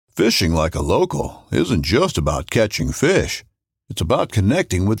Fishing like a local isn't just about catching fish. It's about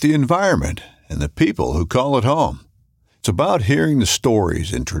connecting with the environment and the people who call it home. It's about hearing the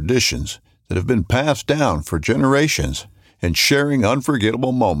stories and traditions that have been passed down for generations and sharing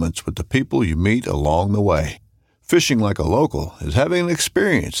unforgettable moments with the people you meet along the way. Fishing like a local is having an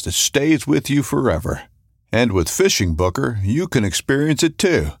experience that stays with you forever. And with Fishing Booker, you can experience it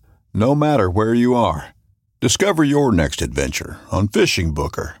too, no matter where you are. Discover your next adventure on Fishing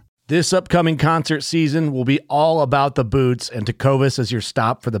Booker. This upcoming concert season will be all about the boots, and Tecovas is your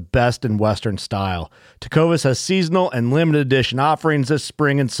stop for the best in Western style. Tecovas has seasonal and limited edition offerings this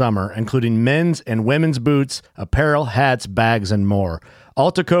spring and summer, including men's and women's boots, apparel, hats, bags, and more.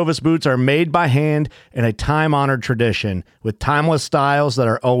 All Tecovas boots are made by hand in a time-honored tradition with timeless styles that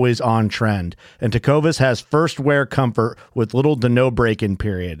are always on trend. And Tecovas has first wear comfort with little to no break-in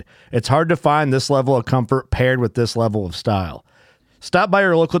period. It's hard to find this level of comfort paired with this level of style. Stop by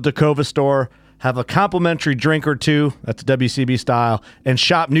your local Tecovas store, have a complimentary drink or two, that's WCB style, and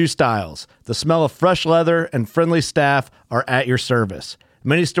shop new styles. The smell of fresh leather and friendly staff are at your service.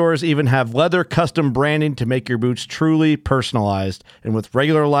 Many stores even have leather custom branding to make your boots truly personalized. And with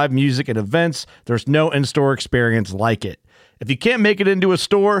regular live music and events, there's no in-store experience like it. If you can't make it into a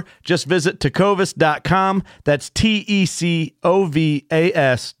store, just visit tecovas.com. That's TECOVAS.com.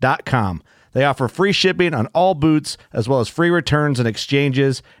 They offer free shipping on all boots, as well as free returns and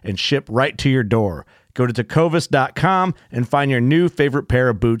exchanges, and ship right to your door. Go to tecovas.com and find your new favorite pair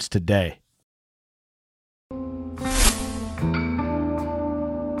of boots today.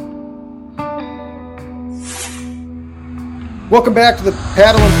 Welcome back to the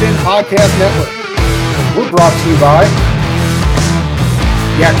Paddle and Fin Podcast Network. We're brought to you by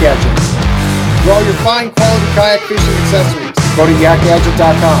Yak Gadget. For all your fine quality kayak fishing accessories, go to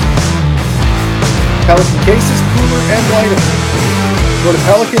yakgadget.com. Pelican cases, cooler, and lighter. Go to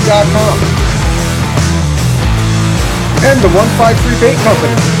pelican.com. And the 153 Bait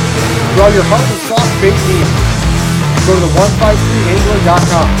Company. For all your hard and soft bait needs, go to the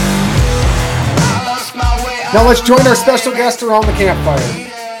 153angler.com. Now let's join our special guest around the campfire.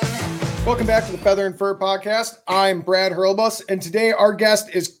 Welcome back to the Feather and Fur Podcast. I'm Brad Hurlbus, and today our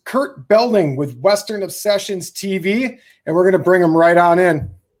guest is Kurt Belding with Western Obsessions TV, and we're going to bring him right on in.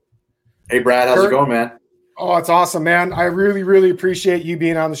 Hey, Brad, how's it going, man? Oh, it's awesome, man. I really, really appreciate you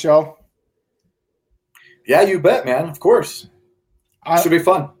being on the show. Yeah, you bet, man. Of course. Should be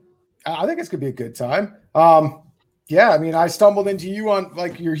fun. I think it's going to be a good time. Yeah, I mean, I stumbled into you on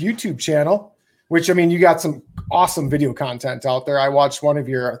like your YouTube channel, which, I mean, you got some awesome video content out there. I watched one of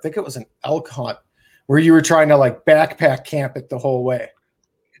your, I think it was an elk hunt where you were trying to like backpack camp it the whole way.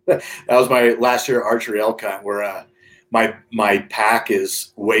 That was my last year archery elk hunt where my pack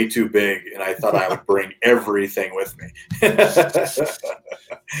is way too big, and I thought I would bring everything with me.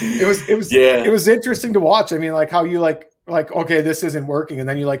 It was interesting to watch. I mean, like how you like okay, this isn't working, and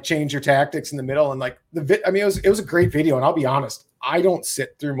then you like change your tactics in the middle, and like it was a great video. And I'll be honest, I don't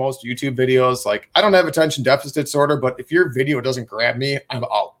sit through most YouTube videos. Like I don't have attention deficit disorder, but if your video doesn't grab me, I'm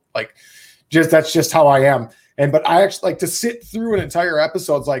out. Like that's just how I am. But I actually like to sit through an entire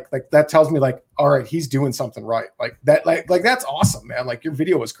episode. Like that tells me like, all right, he's doing something right. Like that's awesome, man. Like your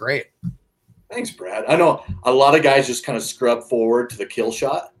video was great. Thanks, Brad. I know a lot of guys just kind of scrub forward to the kill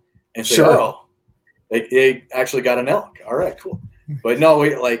shot and say, sure. Oh, they actually got an elk. All right, cool. But no,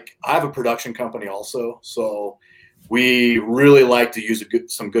 I have a production company also. So we really like to use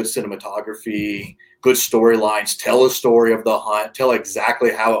some good cinematography, good storylines, tell a story of the hunt, tell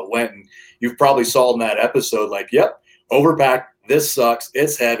exactly how it went. And you've probably saw in that episode, like, yep, overpacked. This sucks.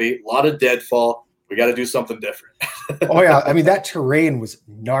 It's heavy. A lot of deadfall. We got to do something different. Oh, yeah. I mean, that terrain was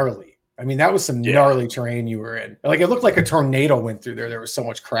gnarly. I mean, that was some gnarly terrain you were in. Like, it looked like a tornado went through there. There was so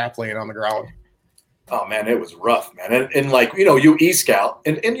much crap laying on the ground. Oh, man, it was rough, man. And like, you e-scout.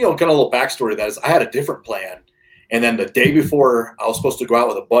 And kind of a little backstory to that is I had a different plan. And then the day before I was supposed to go out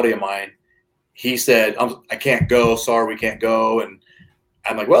with a buddy of mine, he said, I can't go. Sorry, we can't go. And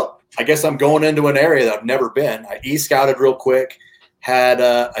I'm like, well, I guess I'm going into an area that I've never been. I e-scouted real quick, had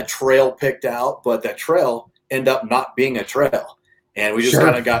a trail picked out, but that trail ended up not being a trail. And we just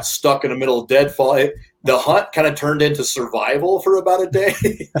kind of got stuck in the middle of deadfall. The hunt kind of turned into survival for about a day.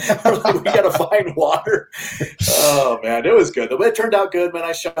 We got to find water. Oh, man, it was good. But it turned out good, man.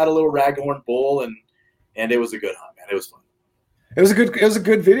 I shot a little raghorn bull, and it was a good hunt, man. It was fun. It was a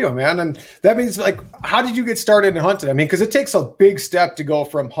good video, man. And that means, like, how did you get started in hunting? I mean, because it takes a big step to go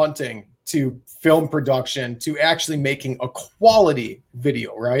from hunting to film production to actually making a quality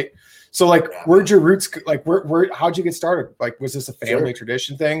video, right? So, like, where'd your roots, like, how'd you get started? Like, was this a family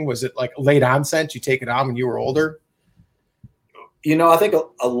tradition thing? Was it like late onset? You take it on when you were older? I think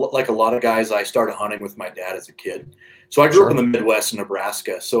like a lot of guys, I started hunting with my dad as a kid. So I grew up in the Midwest in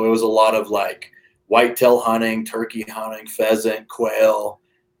Nebraska. So it was a lot of like whitetail hunting, turkey hunting, pheasant, quail,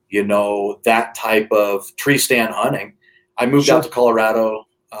 that type of tree stand hunting. I moved out to Colorado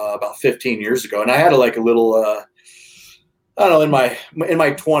about 15 years ago, and I had a little, I don't know, in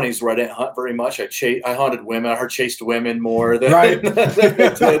my 20s where I didn't hunt very much. I hunted women. I chased women more than, than I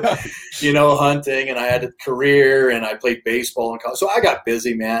did, hunting. And I had a career, and I played baseball in college. So I got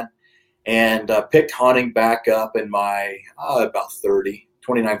busy, man, and picked hunting back up in my about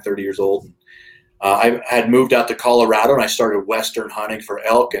 29, 30 years old. I had moved out to Colorado, and I started Western hunting for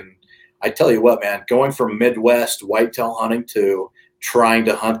elk. And I tell you what, man, going from Midwest whitetail hunting to trying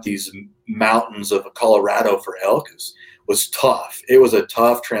to hunt these mountains of Colorado for elk was tough. It was a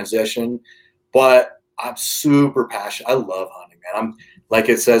tough transition, but I'm super passionate. I love hunting, man. I'm like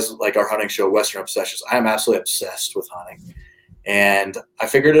it says, like our hunting show, Western Obsessions. I'm absolutely obsessed with hunting, and I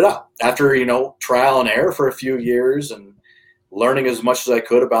figured it out after trial and error for a few years and learning as much as I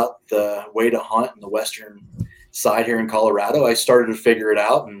could about the way to hunt in the Western side here in Colorado. I started to figure it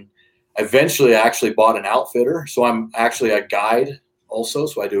out, and eventually I actually bought an outfitter. So I'm actually a guide also.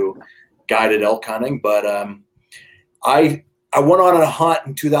 So I do guided elk hunting, but I went on a hunt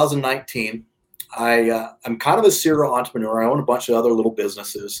in 2019. I'm kind of a serial entrepreneur. I own a bunch of other little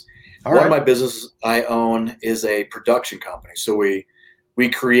businesses. One of my businesses I own is a production company. So we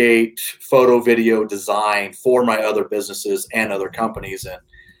create photo, video, design for my other businesses and other companies. And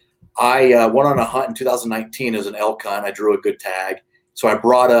I went on a hunt in 2019 as an elk hunt. I drew a good tag. So I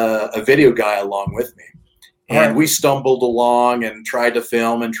brought a video guy along with me. And we stumbled along and tried to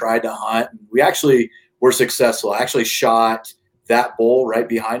film and tried to hunt. We actually were successful. I actually shot that bull right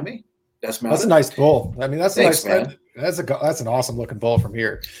behind me. That's a nice bull. I mean, that's Thanks, man. That's an awesome looking bull from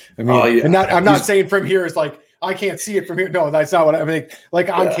here. I mean, and I'm not saying from here is like I can't see it from here. No, that's not what I mean. Like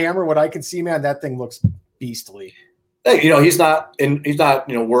on camera, what I can see, man, that thing looks beastly. Hey, he's not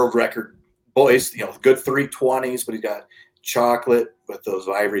world record bull. He's good 320s, but he's got chocolate with those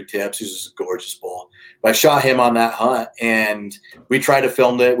ivory tips. He's just a gorgeous bull. But I shot him on that hunt, and we tried to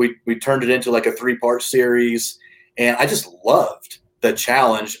film it. We turned it into like a 3-part series, and I just loved the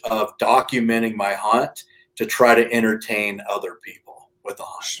challenge of documenting my hunt to try to entertain other people with the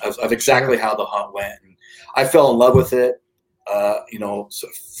hunt of exactly how the hunt went. And I fell in love with it. So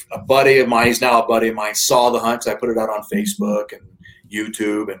a buddy of mine, he's now a buddy of mine, saw the hunts. I put it out on Facebook and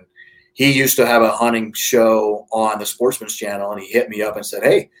YouTube, and he used to have a hunting show on the Sportsman's Channel, and he hit me up and said,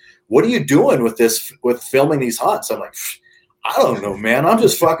 "Hey, what are you doing with filming these hunts?" I'm like, "I don't know, man. I'm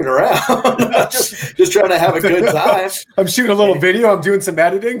just fucking around. just trying to have a good time. I'm shooting a little video. I'm doing some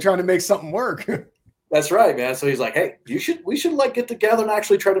editing, trying to make something work." That's right, man. So he's like, "Hey, we should like get together and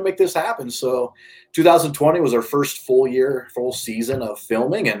actually try to make this happen." So 2020 was our first full season of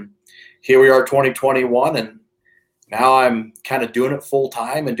filming, and here we are 2021, and now I'm kind of doing it full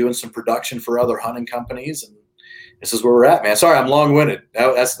time and doing some production for other hunting companies, and this is where we're at, man. Sorry, I'm long-winded.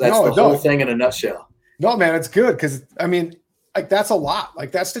 That's the whole thing in a nutshell. No, man, it's good because I mean, like that's a lot.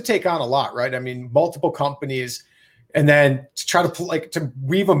 Like that's to take on a lot, right? I mean, multiple companies, and then to try to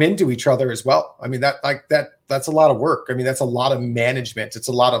weave them into each other as well. I mean, that's a lot of work. I mean, that's a lot of management. It's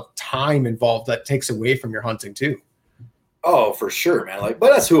a lot of time involved that takes away from your hunting too. Oh, for sure, man.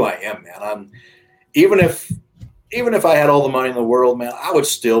 But that's who I am, man. I'm even if I had all the money in the world, man, I would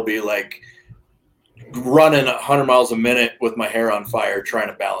still be like running 100 miles a minute with my hair on fire trying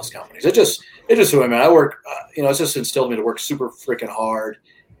to balance companies. It's just who I am. I work, it's just instilled me to work super freaking hard.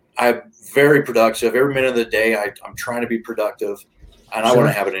 I'm very productive. Every minute of the day, I'm trying to be productive, and I want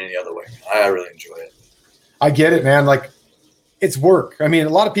to have it any other way. I really enjoy it. I get it, man. Like it's work. I mean, a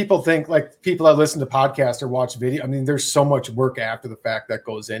lot of people think like people that listen to podcasts or watch video. I mean, there's so much work after the fact that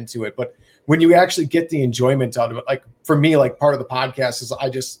goes into it, but when you actually get the enjoyment out of it, like for me, like part of the podcast is I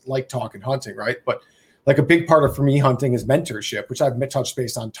just like talking hunting, right? But like a big part of for me hunting is mentorship, which I've touched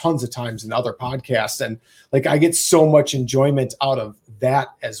base on tons of times in other podcasts. And like, I get so much enjoyment out of that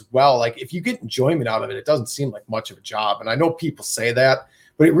as well. Like if you get enjoyment out of it, it doesn't seem like much of a job. And I know people say that,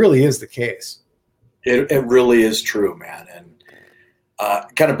 but it really is the case. It really is true, man. And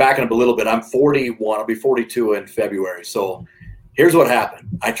kind of backing up a little bit, I'm 41. I'll be 42 in February. So here's what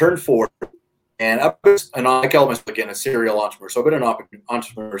happened. I turned 40, and I call myself again a serial entrepreneur. So I've been an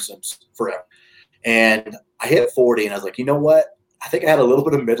entrepreneur since forever. And I hit 40, and I was like, you know what? I think I had a little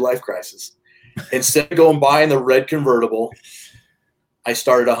bit of midlife crisis. Instead of going buying the red convertible, I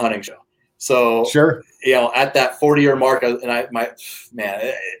started a hunting show. So sure, at that 40-year mark, I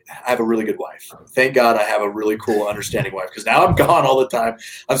have a really good wife. Thank God I have a really cool, understanding wife, because now I'm gone all the time.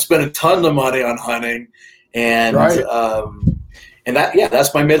 I'm spending a ton of money on hunting, and And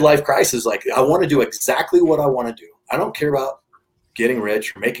that's my midlife crisis. Like, I want to do exactly what I want to do. I don't care about getting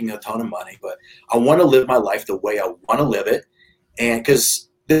rich or making a ton of money, but I want to live my life the way I want to live it. And because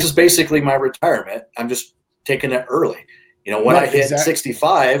this is basically my retirement, I'm just taking it early. You know, when I hit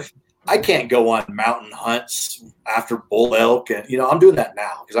 65, I can't go on mountain hunts after bull elk. And, you know, I'm doing that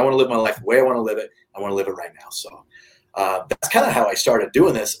now because I want to live my life the way I want to live it. I want to live it right now. So that's kind of how I started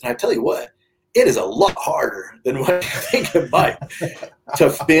doing this. And I tell you what, it is a lot harder than what you think it might to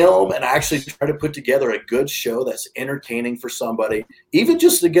film and actually try to put together a good show that's entertaining for somebody. Even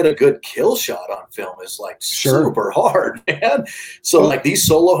just to get a good kill shot on film is like super hard, man. So like these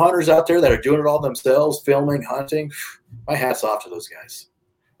solo hunters out there that are doing it all themselves, filming, hunting, my hat's off to those guys.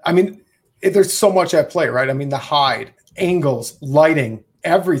 I mean, there's so much at play, right? I mean, the hide, angles, lighting,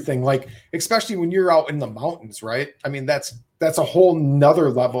 everything, like, especially when you're out in the mountains, right? I mean, that's a whole nother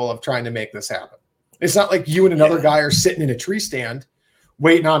level of trying to make this happen. It's not like you and another guy are sitting in a tree stand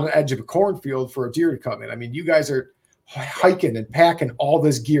waiting on the edge of a cornfield for a deer to come in. I mean, you guys are hiking and packing all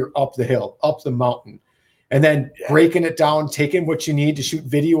this gear up the hill, up the mountain, and then breaking it down, taking what you need to shoot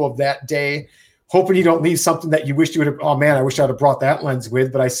video of that day, hoping you don't leave something that you wish you would have, oh man, I wish I would have brought that lens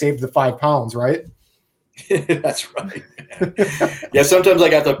with, but I saved the 5 pounds, right? That's right. Yeah, sometimes I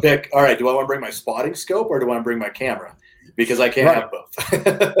got to pick, all right, do I want to bring my spotting scope or do I want to bring my camera? Because I can't have both.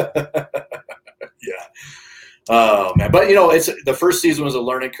 Oh man. But you know, the first season was a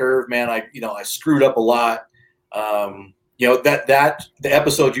learning curve, man. I screwed up a lot. You know, that the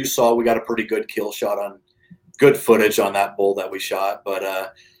episode you saw, we got a pretty good kill shot on good footage on that bull that we shot.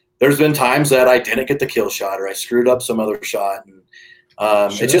 But there's been times that I didn't get the kill shot or I screwed up some other shot. And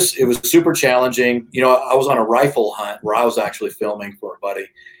it was super challenging. You know, I was on a rifle hunt where I was actually filming for a buddy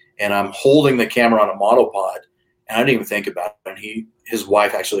and I'm holding the camera on a monopod. And I didn't even think about it. And his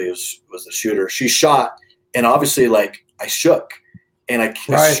wife actually was the shooter. She shot, and obviously, like, I shook, and I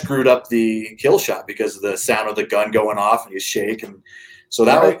screwed up the kill shot because of the sound of the gun going off, and you shake. And so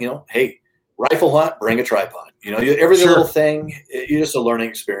that was, you know, hey, rifle hunt, bring a tripod. You know, every little thing, it's just a learning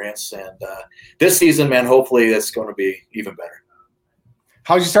experience. And this season, man, hopefully that's going to be even better.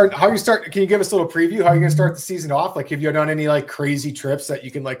 How you start? Can you give us a little preview? How are you going to start the season off? Like, have you done any like crazy trips that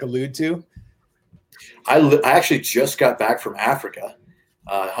you can like allude to? I actually just got back from Africa,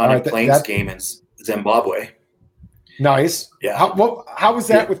 hunting plains game in Zimbabwe. Nice. Yeah. How was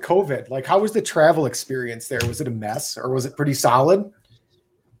that with COVID? Like, how was the travel experience there? Was it a mess or was it pretty solid?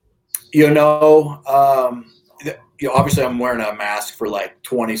 You know, obviously I'm wearing a mask for like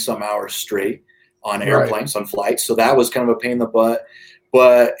 20 some hours straight on airplanes, on flights. So that was kind of a pain in the butt.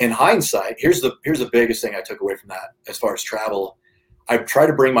 But in hindsight, here's the biggest thing I took away from that as far as travel. I tried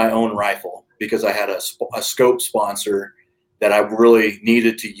to bring my own rifle because I had a scope sponsor that I really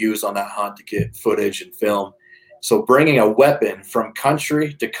needed to use on that hunt to get footage and film. So bringing a weapon from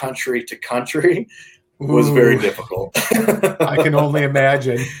country to country to country was very difficult. I can only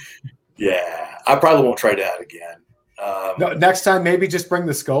imagine. Yeah, I probably won't try that again. No, next time, maybe just bring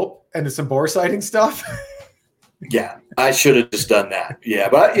the scope and some bore sighting stuff. Yeah, I should have just done that. Yeah,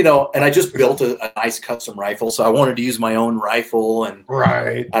 but you know, and I just built a nice custom rifle, so I wanted to use my own rifle. And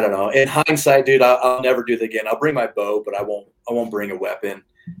I don't know. In hindsight, dude, I'll never do that again. I'll bring my bow, but I won't bring a weapon.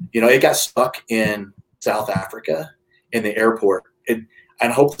 You know, it got stuck in South Africa in the airport. And I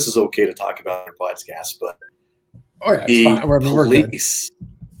hope this is okay to talk about in podcast, but the police.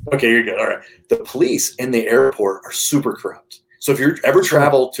 Okay, you're good. All right, the police in the airport are super corrupt. So if you ever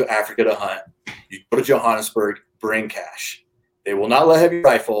travel to Africa to hunt, you go to Johannesburg, bring cash. They will not let have your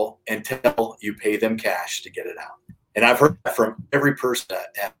rifle until you pay them cash to get it out. And I've heard that from every person that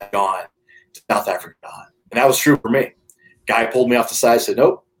has gone to South Africa to hunt. And that was true for me. Guy pulled me off the side and said,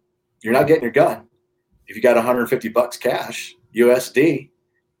 nope, you're not getting your gun. If you got $150 cash, USD,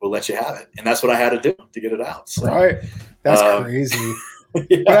 we'll let you have it. And that's what I had to do to get it out. So, that's crazy.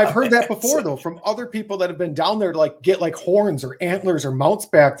 Yeah. But I've heard that before, though, from other people that have been down there to like get like horns or antlers or mounts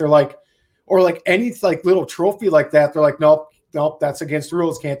back. They're like, or like any like little trophy like that. They're like, nope, that's against the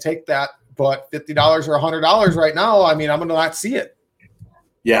rules. Can't take that. But $50 or $100 right now, I mean, I'm going to not see it.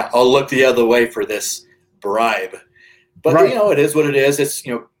 Yeah, I'll look the other way for this bribe. But, you know, it is what it is. It's,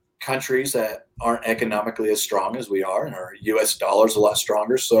 you know, countries that aren't economically as strong as we are, and our U.S. dollar's a lot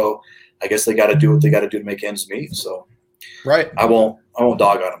stronger. So I guess they got to do what they got to do to make ends meet. So I won't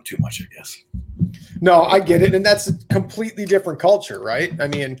dog on them too much, I guess. No, I get it. And that's a completely different culture, right? I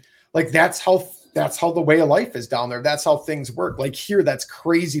mean, like that's how the way of life is down there. That's how things work. Like here, that's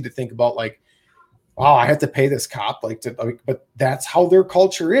crazy to think about. Like, wow, I have to pay this cop. But that's how their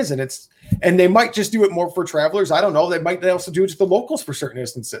culture is, and they might just do it more for travelers. I don't know. They also do it to the locals for certain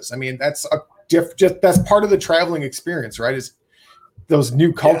instances. I mean, that's that's part of the traveling experience, right? Is those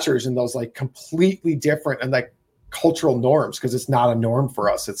new cultures and those like completely different and like cultural norms, because it's not a norm for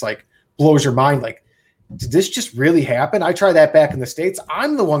us. It's like blows your mind. Like, did this just really happen? I tried that back in the States.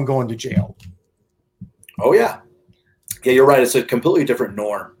 I'm the one going to jail. Oh yeah. Yeah, you're right. It's a completely different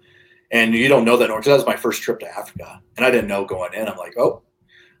norm. And you don't know that norm, because that was my first trip to Africa. And I didn't know going in. I'm like, oh,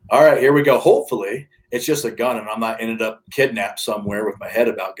 all right, here we go. Hopefully it's just a gun and I'm not ended up kidnapped somewhere with my head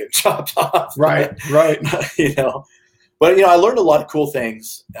about getting chopped off. Right. You know, but, you know, I learned a lot of cool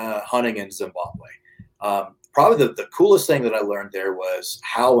things hunting in Zimbabwe. Probably the coolest thing that I learned there was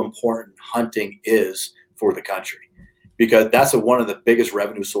how important hunting is for the country, because that's one of the biggest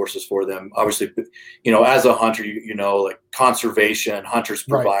revenue sources for them. Obviously, you know, as a hunter, you know, like conservation, hunters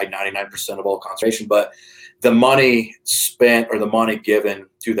provide 99% of all conservation, but the money spent or the money given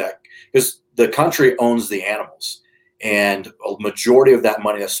to that, because the country owns the animals, and a majority of that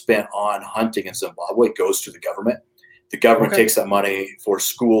money that's spent on hunting in Zimbabwe goes to the government. The government takes that money for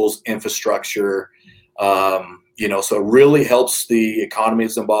schools, infrastructure, you know, so it really helps the economy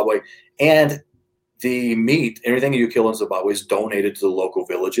of Zimbabwe. And the meat, everything you kill in Zimbabwe is donated to the local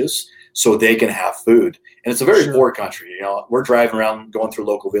villages so they can have food. And it's a very poor country. You know, we're driving around, going through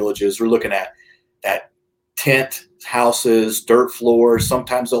local villages. We're looking at tent houses, dirt floors.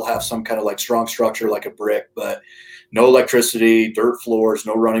 Sometimes they'll have some kind of like strong structure like a brick, but no electricity, dirt floors,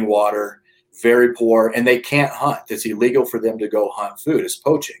 no running water, very poor. And they can't hunt. It's illegal for them to go hunt food. It's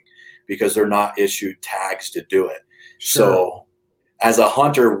poaching, because they're not issued tags to do it. So as a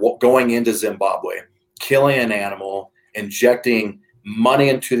hunter going into Zimbabwe, killing an animal, injecting money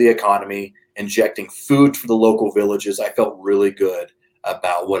into the economy, injecting food for the local villages, I felt really good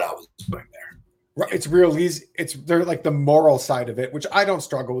about what I was doing there. Right. It's real easy. They're like the moral side of it, which I don't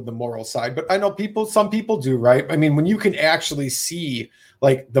struggle with the moral side, but I know some people do, right? I mean, when you can actually see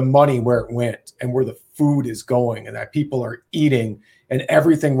like the money where it went and where the food is going and that people are eating and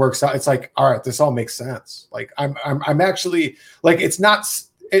everything works out, it's like, all right, this all makes sense. Like I'm actually like, it's not,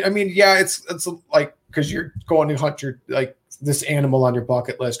 I mean, yeah, it's like, because you're going to hunt your like this animal on your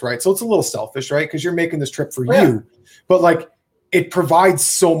bucket list, right? So it's a little selfish, right? Because you're making this trip for you, but like it provides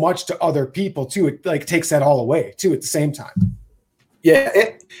so much to other people too. It like takes that all away too at the same time. Yeah,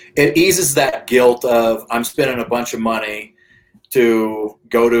 it eases that guilt of I'm spending a bunch of money to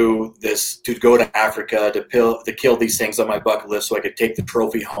go to Africa to kill these things on my bucket list so I could take the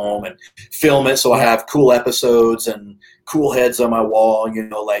trophy home and film it so I have cool episodes and cool heads on my wall. You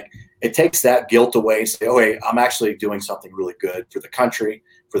know, like it takes that guilt away and say, oh, hey, I'm actually doing something really good for the country,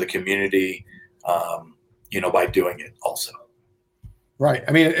 for the community, you know, by doing it also. Right.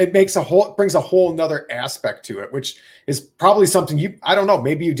 I mean, it brings a whole nother aspect to it, which is probably something I don't know,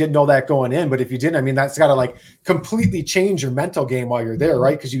 maybe you didn't know that going in, but if you didn't, I mean, that's got to like completely change your mental game while you're there,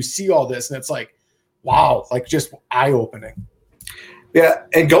 right? Because you see all this and it's like, wow, like just eye-opening. Yeah.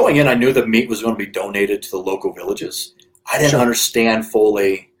 And going in, I knew the meat was going to be donated to the local villages. I didn't understand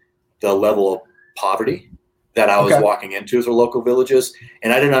fully the level of poverty that I was walking into the local villages.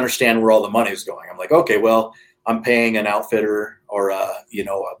 And I didn't understand where all the money is going. I'm like, okay, well, I'm paying an outfitter or a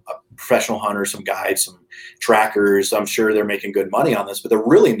professional hunter, some guides, some trackers. I'm sure they're making good money on this, but they're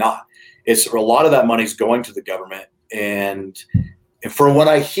really not. It's a lot of that money's going to the government. And from what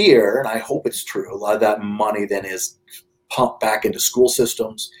I hear, and I hope it's true, a lot of that money then is pumped back into school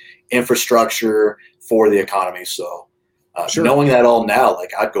systems, infrastructure for the economy. So knowing that all now,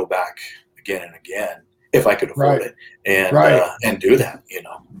 like I'd go back again and again if I could afford it and do that, you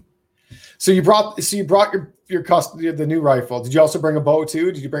know. So you brought your the new rifle. Did you also bring a bow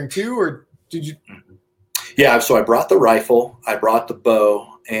too? Did you bring two or did you? Yeah. So I brought the rifle, I brought the bow,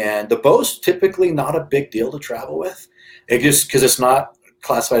 and the bow's typically not a big deal to travel with. It just, cause it's not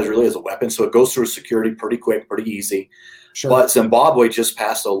classified really as a weapon. So it goes through security pretty quick, pretty easy. Sure. But Zimbabwe just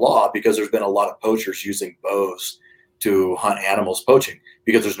passed a law because there's been a lot of poachers using bows to hunt animals poaching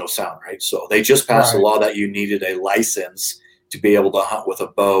because there's no sound, right? So they just passed a law that you needed a license to be able to hunt with a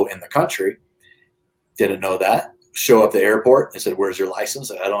bow in the country. Didn't know that. Show up at the airport. They said, where's your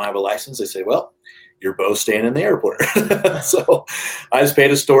license? I don't have a license. They say, well, your bow's staying in the airport. So I just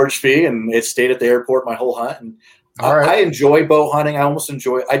paid a storage fee and it stayed at the airport my whole hunt. And I enjoy bow hunting.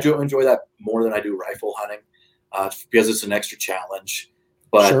 I do enjoy that more than I do rifle hunting because it's an extra challenge.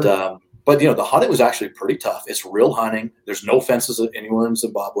 But you know, the hunting was actually pretty tough. It's real hunting. There's no fences anywhere in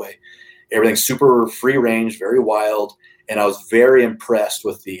Zimbabwe. Everything's super free range, very wild. And I was very impressed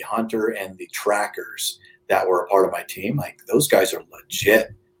with the hunter and the trackers that were a part of my team. Like those guys are legit,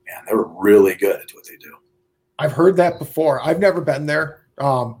 man. They were really good at what they do. I've heard that before. I've never been there.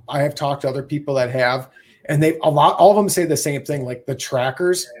 I have talked to other people that have, and all of them say the same thing. Like the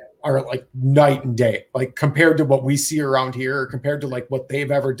trackers are like night and day, like compared to what we see around here or compared to like what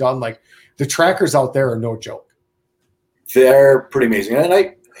they've ever done. Like the trackers out there are no joke. They're pretty amazing. And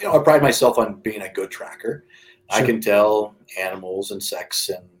I pride myself on being a good tracker. Sure. I can tell animals and sex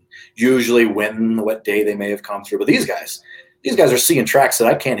and usually what day they may have come through. But these guys are seeing tracks that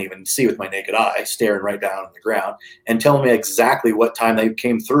I can't even see with my naked eye, staring right down on the ground and telling me exactly what time they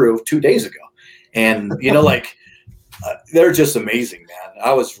came through 2 days ago. And, they're just amazing, man.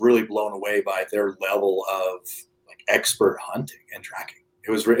 I was really blown away by their level of like expert hunting and tracking.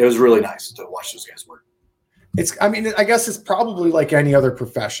 It was really nice to watch those guys work. I guess it's probably like any other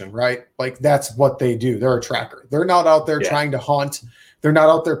profession, right? Like that's what they do. They're a tracker. They're not out there trying to hunt. They're not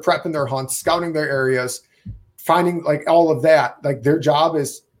out there prepping their hunts, scouting their areas, finding like all of that. Like their job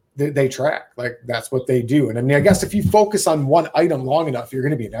is they track. Like that's what they do. And I mean, I guess if you focus on one item long enough, you're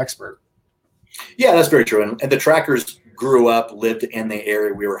going to be an expert. Yeah, that's very true. And the trackers grew up, lived in the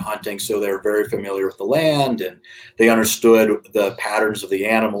area we were hunting, so they were very familiar with the land and they understood the patterns of the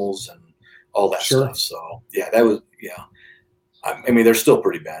animals and all that stuff. So yeah, that was I mean, they're still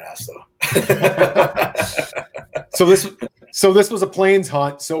pretty badass though. So this was a plains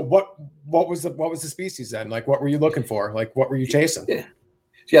hunt. So what was the species then? Like what were you looking for? Like what were you chasing?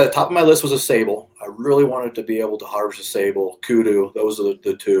 Yeah, the top of my list was a sable. I really wanted to be able to harvest a sable, kudu. Those are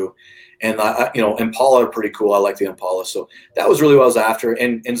the two. And impala are pretty cool. I like the impala. So that was really what I was after.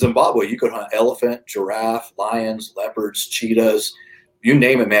 And in Zimbabwe, you could hunt elephant, giraffe, lions, leopards, cheetahs, you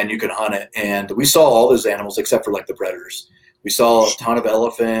name it, man, you could hunt it. And we saw all those animals except for like the predators. We saw a ton of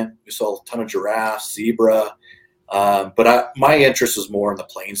elephant. We saw a ton of giraffe, zebra. But my interest was more in the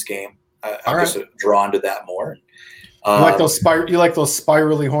plains game. I'm just drawn to that more. You like those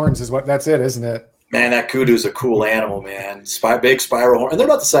spirally horns that's it, isn't it? Man, that kudu is a cool animal, man. Big spiral horn. And they're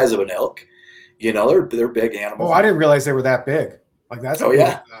about the size of an elk. They're big animals. Oh, I didn't realize they were that big. Like that's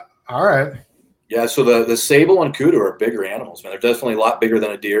yeah. All right. Yeah, so the sable and kudu are bigger animals, man. They're definitely a lot bigger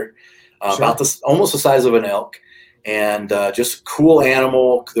than a deer. About almost the size of an elk. And just cool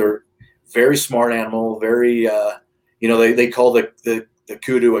animal. They're very smart animal, very they call the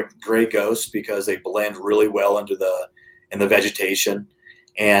kudu a gray ghost because they blend really well into the vegetation.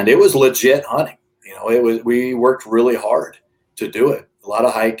 And it was legit hunting. We worked really hard to do it. A lot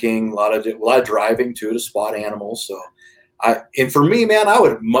of hiking, a lot of driving too to spot animals. So and for me, man, I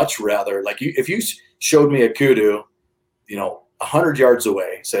would much rather if you showed me a kudu, 100 yards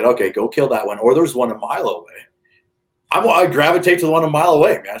away, said, okay, go kill that one. Or there's one a mile away. I gravitate to the one a mile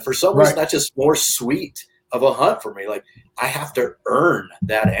away, man. For some reason, that's just more sweet of a hunt for me. Like I have to earn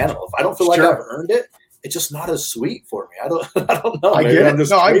that animal. If I don't feel like I've earned it, it's just not as sweet for me. I don't know. I get it. I'm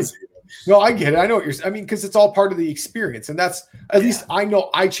just crazy. I get it. I know what you're. Because it's all part of the experience, and that's at least I know.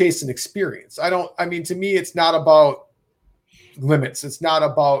 I chase an experience. To me, it's not about limits. It's not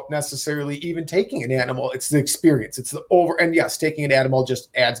about necessarily even taking an animal. It's the experience. It's the and yes, taking an animal just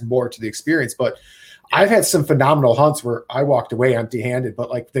adds more to the experience. But I've had some phenomenal hunts where I walked away empty-handed, but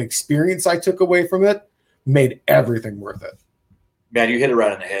like the experience I took away from it made everything worth it. Man, you hit it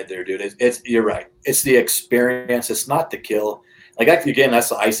right on the head there, dude. You're right. It's the experience. It's not the kill. Again, that's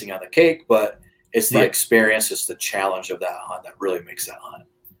the icing on the cake, but it's the experience. It's the challenge of that hunt that really makes that hunt.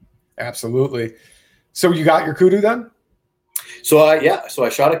 Absolutely. So you got your kudu then? So I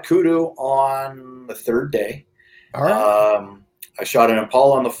shot a kudu on the third day. All right. I shot an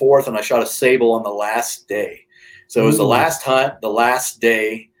impala on the fourth, and I shot a sable on the last day. So it was the last hunt, the last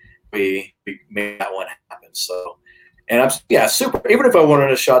day we made that one happen. So, and I'm super. Even if I wanted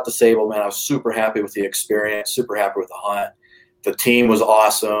to shot the sable, man, I was super happy with the experience, super happy with the hunt. The team was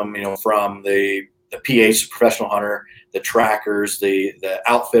awesome, from the PH, professional hunter, the trackers, the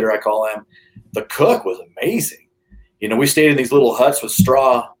outfitter, I call him. The cook was amazing. We stayed in these little huts with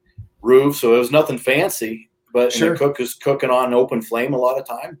straw roofs, so it was nothing fancy. But the cook was cooking on an open flame a lot of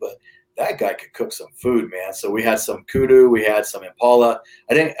time. But that guy could cook some food, man. So we had some kudu, we had some impala.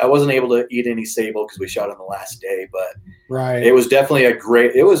 I wasn't able to eat any sable because we shot on the last day, but it was definitely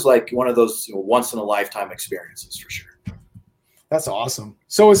it was like one of those once in a lifetime experiences for sure. That's awesome.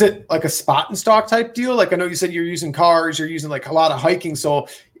 So is it like a spot and stalk type deal? Like I know you said you're using cars, you're using like a lot of hiking. So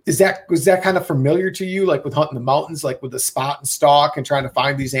was that kind of familiar to you, like with hunting the mountains, like with the spot and stalk and trying to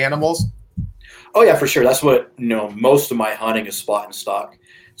find these animals? Oh yeah, for sure. That's what, most of my hunting is spot and stalk.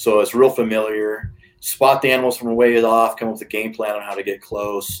 So it's real familiar. Spot the animals from a ways off, come up with a game plan on how to get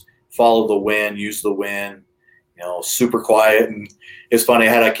close, follow the wind, use the wind, super quiet. And it's funny. I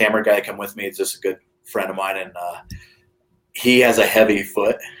had a camera guy come with me. It's just a good friend of mine. And, he has a heavy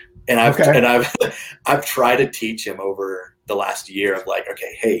foot, and I've tried to teach him over the last year of like,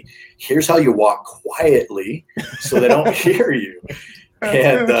 okay, hey, here's how you walk quietly so they don't hear you.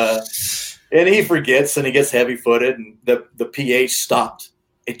 And he forgets and he gets heavy footed, and the PH stopped.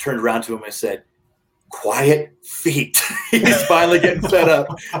 It turned around to him and said, "Quiet feet." He's finally getting fed up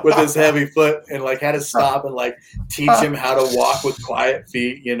with his heavy foot, and like had to stop and like teach him how to walk with quiet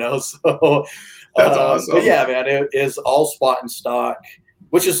feet, So that's awesome. But yeah, man, it is all spot and stock,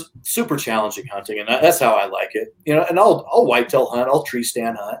 which is super challenging hunting, and that's how I like it. And I'll whitetail hunt, I'll tree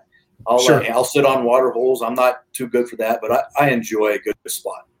stand hunt, I'll sit on water holes. I'm not too good for that, but I enjoy a good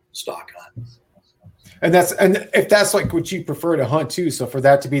spot stock hunt. And if that's like what you prefer to hunt too, so for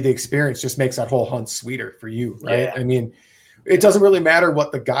that to be the experience just makes that whole hunt sweeter for you, right? Yeah. I mean, it doesn't really matter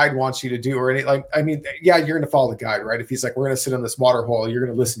what the guide wants you to do or anything. Yeah, you're going to follow the guide, right? If he's like, we're going to sit on this water hole, you're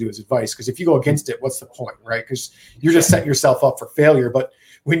going to listen to his advice. Because if you go against it, what's the point, right? Because you're just setting yourself up for failure. But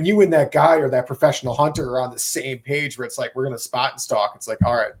when you and that guide or that professional hunter are on the same page where it's like, we're going to spot and stalk, it's like,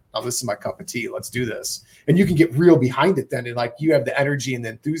 all right, now this is my cup of tea. Let's do this. And you can get real behind it then. And like, you have the energy and the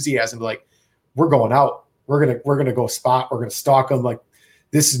enthusiasm to like, we're going out. We're gonna go spot. We're gonna stalk them. Like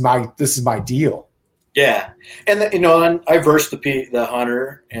this is my deal. Yeah, and and I versed the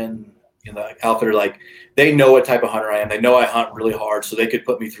hunter and the outfitter. Like they know what type of hunter I am. They know I hunt really hard, so they could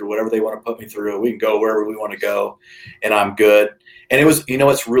put me through whatever they want to put me through. We can go wherever we want to go, and I'm good. And it was,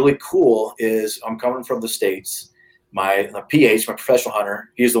 what's really cool is I'm coming from the States. My PH, my professional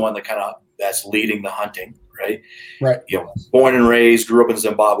hunter, he's the one that's leading the hunting, right? Right. Born and raised, grew up in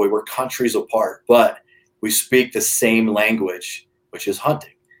Zimbabwe. We're countries apart, but we speak the same language, which is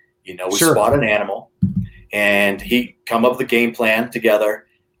hunting. We spot an animal, and he come up with a game plan together,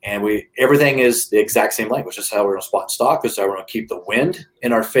 and everything is the exact same language. This is how we're going to spot and stalk. This is how we're going to keep the wind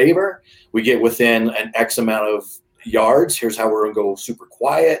in our favor. We get within an X amount of yards. Here's how we're going to go super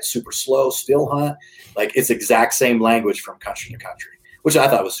quiet, super slow, still hunt. Like it's exact same language from country to country, which I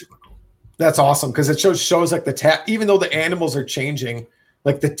thought was super cool. That's awesome because it shows like even though the animals are changing,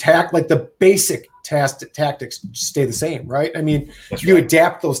 like the basic tactics stay the same, right? I mean, you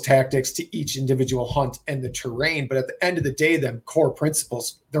adapt those tactics to each individual hunt and the terrain, but at the end of the day, them core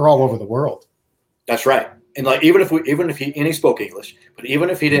principles, they're all over the world. That's right. And like even if he spoke English, but even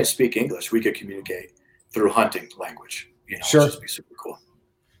if he didn't speak English, we could communicate through hunting language. Sure, which would be super cool.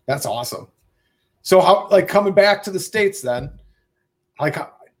 That's awesome. So how, like, coming back to the States then, like,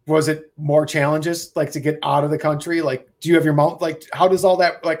 was it more challenges like to get out of the country? Like, do you have your mount? Like, how does all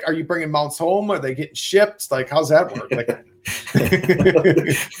that, like, are you bringing mounts home? Are they getting shipped? Like, how's that work? Like,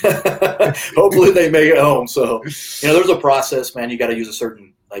 hopefully they make it home. So, there's a process, man. You got to use a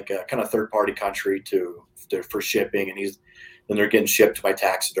certain, like, kind of third party country for shipping. And then they're getting shipped to my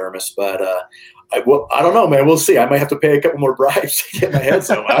taxidermist. But, I don't know, man. We'll see. I might have to pay a couple more bribes to get my heads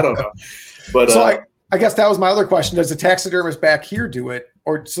home. I don't know. But, so I guess that was my other question. Does the taxidermist back here do it?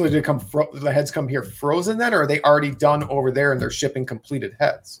 Or so the heads come here frozen then, or are they already done over there and they're shipping completed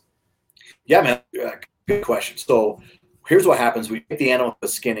heads? Yeah, man. Good question. So here's what happens. We take the animal to the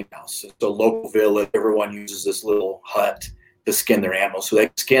skinning house. It's a local village. Everyone uses this little hut to skin their animals. So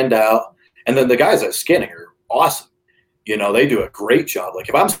they skinned out. And then the guys that are skinning are awesome. They do a great job. Like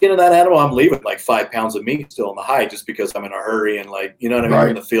if I'm skinning that animal, I'm leaving like 5 pounds of meat still in the hide just because I'm in a hurry and like, what I mean? Right. You're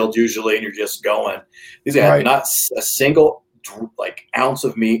in the field usually and you're just going. These guys have not a single like ounce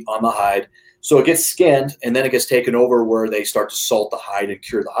of meat on the hide. So it gets skinned and then it gets taken over where they start to salt the hide and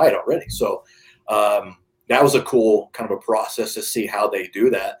cure the hide already. So that was a cool kind of a process to see how they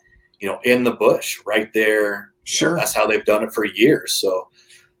do that, in the bush right there. Sure. That's how they've done it for years. So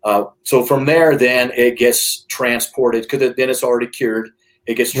from there, then it gets transported because then it's already cured.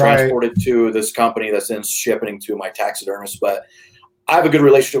 It gets transported to this company that's then shipping to my taxidermist. But I have a good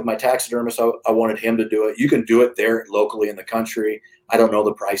relationship with my taxidermist. I wanted him to do it. You can do it there locally in the country. I don't know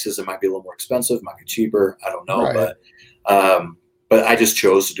the prices. It might be a little more expensive. It might be cheaper. I don't know. But I just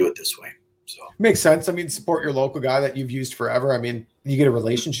chose to do it this way. So makes sense. I mean, support your local guy that you've used forever. I mean, you get a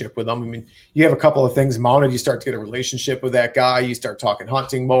relationship with them. I mean, you have a couple of things mounted. You start to get a relationship with that guy. You start talking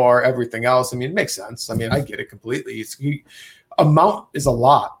hunting more, everything else. I mean, it makes sense. I mean, I get it completely. A mount is a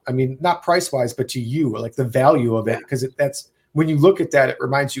lot. I mean, not price wise, but to you, like the value of it, because that's when you look at that, it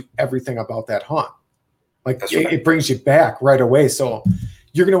reminds you everything about that hunt. Like it brings you back right away. So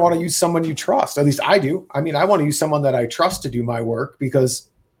you're going to want to use someone you trust. At least I do. I mean, I want to use someone that I trust to do my work because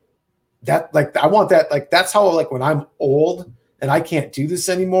I want that, like, that's how, like, when I'm old and I can't do this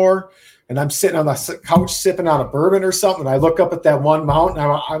anymore and I'm sitting on the couch sipping on a bourbon or something, and I look up at that one mount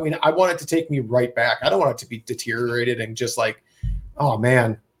and I want it to take me right back. I don't want it to be deteriorated and just like, oh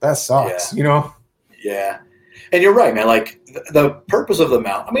man, that sucks, Yeah. And you're right, man. Like the purpose of the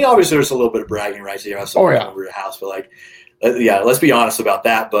mount, I mean, obviously there's a little bit of bragging rights. You have someone over your house, but like, let's be honest about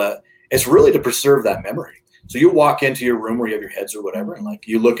that. But it's really to preserve that memory. So you walk into your room where you have your heads or whatever, and like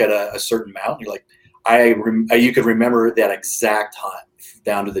you look at a certain mount, and you're like, you could remember that exact hunt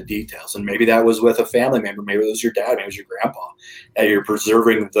down to the details. And maybe that was with a family member, maybe it was your dad, maybe it was your grandpa, that you're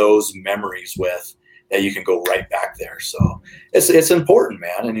preserving those memories with, that you can go right back there. So it's important,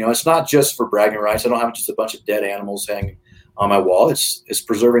 man. And, it's not just for bragging rights. I don't have just a bunch of dead animals hanging on my wall. It's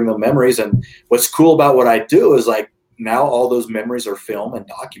preserving the memories. And what's cool about what I do is like, now all those memories are filmed and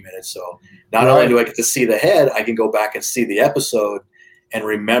documented. So not only do I get to see the head, I can go back and see the episode and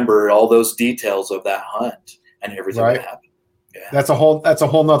remember all those details of that hunt and everything that happened. Yeah. That's a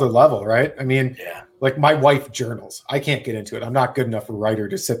whole nother level, right? I mean, like my wife journals. I can't get into it. I'm not good enough a writer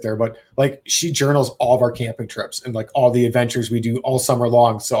to sit there, but like she journals all of our camping trips and like all the adventures we do all summer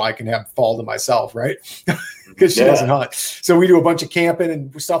long, so I can have fall to myself, right? Because she doesn't hunt. So we do a bunch of camping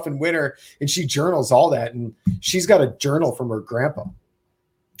and stuff in winter, and she journals all that. And she's got a journal from her grandpa.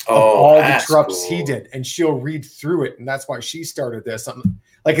 All the trips he did, and she'll read through it, and that's why she started this.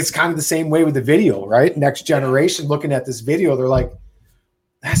 Like it's kind of the same way with the video, right? Next generation looking at this video, they're like,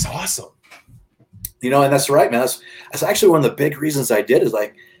 "That's awesome." And that's right, man. That's actually one of the big reasons I did is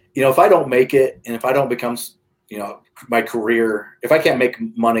like, if I don't make it, and if I don't become, my career, if I can't make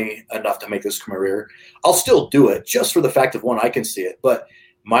money enough to make this career, I'll still do it just for the fact of, one, I can see it, but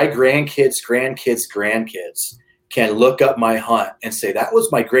my grandkids can look up my hunt and say, that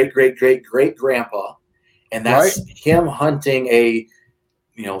was my great grandpa. And that's him hunting a,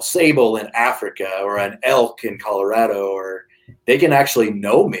 sable in Africa or an elk in Colorado, or they can actually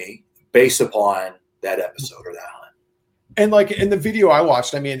know me based upon that episode or that hunt. And like in the video I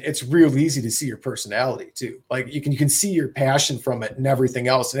watched, I mean, it's real easy to see your personality too. Like you can see your passion from it and everything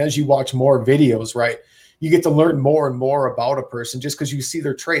else. And as you watch more videos, right, you get to learn more and more about a person just because you see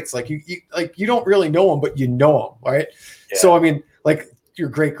their traits. Like you don't really know them, but you know them, right? Yeah. So I mean, like your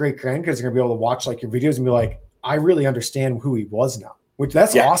great grandkids are gonna be able to watch like your videos and be like, I really understand who he was now. Which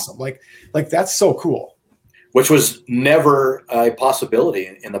that's awesome. Like that's so cool. Which was never a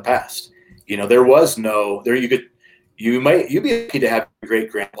possibility in the past. There was no there. You'd be lucky to have your great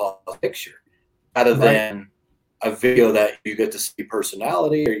grandpa picture, rather than a video that you get to see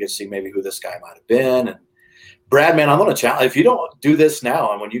personality, or you get to see maybe who this guy might have been. And Brad, man, I'm going to challenge. If you don't do this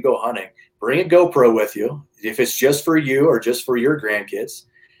now, and when you go hunting, bring a GoPro with you. If it's just for you or just for your grandkids,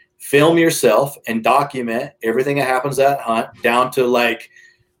 film yourself and document everything that happens at hunt, down to like,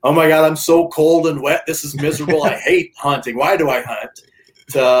 oh my God, I'm so cold and wet. This is miserable. I hate hunting. Why do I hunt?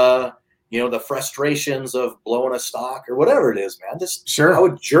 To the frustrations of blowing a stock or whatever it is, man. I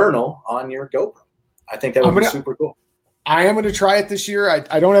would journal on your GoPro. I think that would be super cool. I am going to try it this year.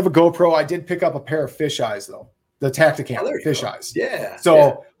 I don't have a GoPro. I did pick up a pair of fish eyes though. The Tacticam fish eyes. Yeah.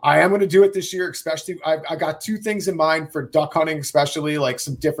 So I am going to do it this year, especially. I got two things in mind for duck hunting, especially like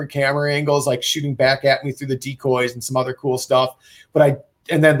some different camera angles, like shooting back at me through the decoys and some other cool stuff.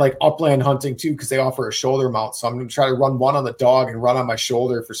 And then like upland hunting too, because they offer a shoulder mount. So I'm going to try to run one on the dog and run on my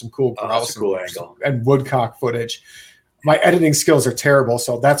shoulder for some cool grouse angle and woodcock footage. My editing skills are terrible,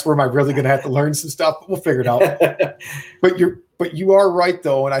 so that's where I'm really going to have to learn some stuff. But we'll figure it out. But you are right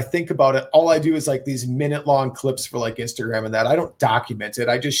though, and I think about it. All I do is like these minute-long clips for like Instagram and that. I don't document it.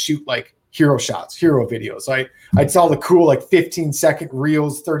 I just shoot like hero shots, hero videos. I tell the cool like 15-second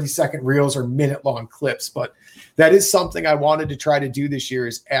reels, 30-second reels, or minute-long clips. But that is something I wanted to try to do this year,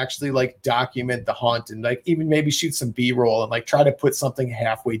 is actually like document the hunt and like even maybe shoot some B-roll and like try to put something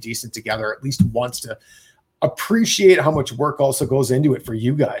halfway decent together at least once, to appreciate how much work also goes into it for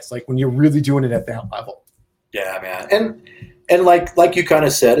you guys, like when you're really doing it at that level. Yeah, man. And like you kind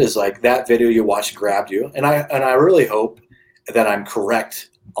of said, is like that video you watched grabbed you. And I really hope that I'm correct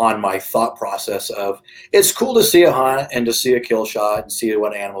on my thought process of, it's cool to see a hunt and to see a kill shot and see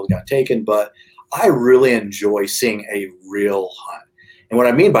what animals got taken, but I really enjoy seeing a real hunt. And what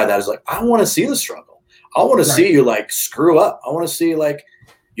I mean by that is like, I want to see the struggle. I want to see you like screw up. I want to see like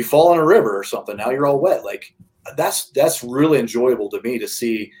you fall in a river or something. Now you're all wet. Like that's really enjoyable to me to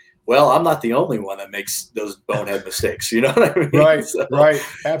see. Well, I'm not the only one that makes those bonehead mistakes. You know what I mean? Right. Right.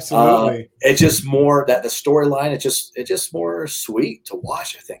 Absolutely. It's just more that the storyline, it's just more sweet to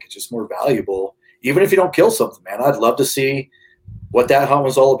watch. I think it's just more valuable. Even if you don't kill something, man, I'd love to see what that hunt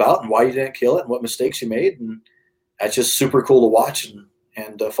was all about and why you didn't kill it and what mistakes you made. And that's just super cool to watch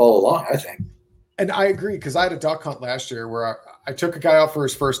and follow along, I think. And I agree, because I had a duck hunt last year where I took a guy out for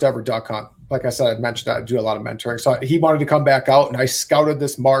his first ever duck hunt. Like I said, I mentioned I do a lot of mentoring. So he wanted to come back out, and I scouted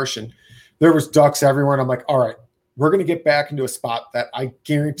this marsh, and there was ducks everywhere. And I'm like, all right, we're going to get back into a spot that I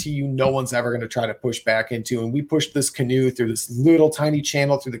guarantee you no one's ever going to try to push back into. And we pushed this canoe through this little tiny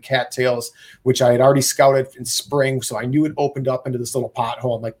channel through the cattails, which I had already scouted in spring. So I knew it opened up into this little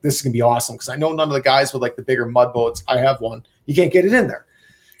pothole. I'm like, this is going to be awesome. Because I know none of the guys with like the bigger mud boats, I have one, you can't get it in there.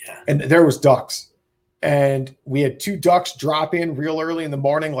 Yeah. And there was ducks. And we had 2 ducks drop in real early in the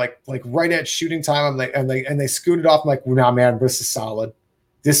morning, like right at shooting time. I'm like, and they scooted off. I'm like, well, nah, man, this is solid.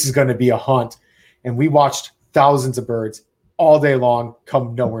 This is going to be a hunt. And we watched thousands of birds all day long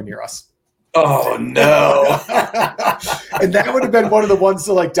come nowhere near us. Oh no. And that would have been one of the ones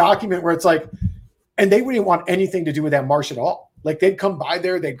to like document where it's like, and they wouldn't want anything to do with that marsh at all. Like they'd come by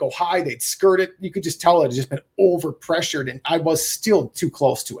there, they'd go high, they'd skirt it. You could just tell it had just been over pressured. And I was still too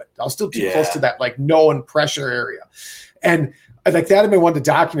close to it. I was still too close to that like known pressure area. And like that had been one to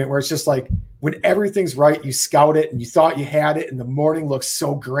document where it's just like when everything's right, you scout it and you thought you had it and the morning looks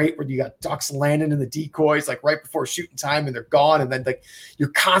so great when you got ducks landing in the decoys like right before shooting time and they're gone. And then like you're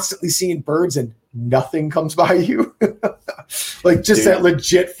constantly seeing birds and nothing comes by you. Like just that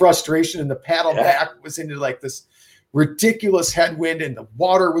legit frustration, and the paddle back was into like this ridiculous headwind and the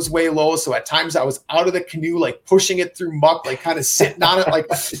water was way low. So at times I was out of the canoe, like pushing it through muck, like kind of sitting on it,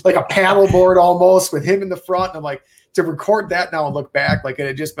 like a paddle board almost with him in the front. And I'm like, to record that now and look back, like it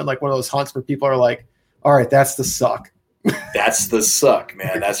had just been like one of those hunts where people are like, all right, that's the suck. That's the suck,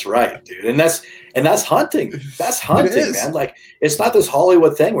 man. That's right, dude. And that's hunting. That's hunting, man. Like it's not this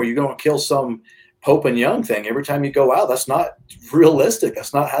Hollywood thing where you're going to kill some Pope and Young thing every time you go out. That's not realistic.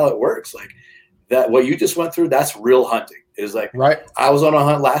 That's not how it works. Like that, what you just went through, that's real hunting. It is like, right. I was on a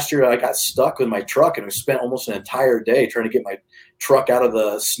hunt last year. I got stuck with my truck and we spent almost an entire day trying to get my truck out of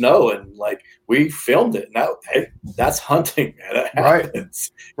the snow. And like, we filmed it. Now, hey, that's hunting, man. Right.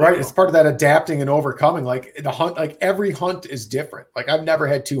 Right. It's part of that adapting and overcoming. Like the hunt, like every hunt is different. Like I've never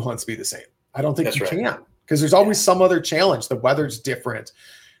had 2 hunts be the same. I don't think that's you can, because there's always some other challenge. The weather's different.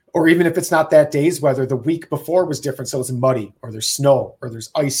 Or even if it's not that day's weather, the week before was different. So it's muddy or there's snow or there's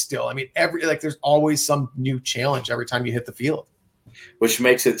ice still. I mean, there's always some new challenge every time you hit the field. Which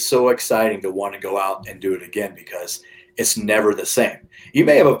makes it so exciting to want to go out and do it again, because it's never the same. You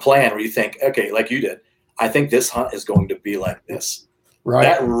may have a plan where you think, okay, like you did, I think this hunt is going to be like this. Right.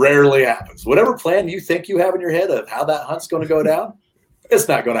 That rarely happens. Whatever plan you think you have in your head of how that hunt's going to go down, it's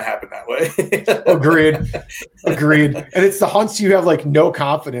not going to happen that way. Agreed. And it's the hunts you have like no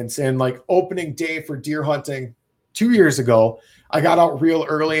confidence in. Like opening day for deer hunting 2 years ago, I got out real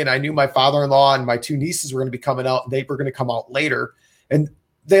early and I knew my father-in-law and my 2 nieces were going to be coming out. And they were going to come out later, and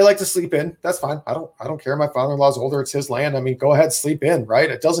they like to sleep in. That's fine. I don't care. My father-in-law's older. It's his land. I mean, go ahead, sleep in, right?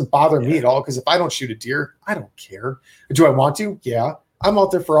 It doesn't bother me at all, because if I don't shoot a deer, I don't care. Do I want to? Yeah. I'm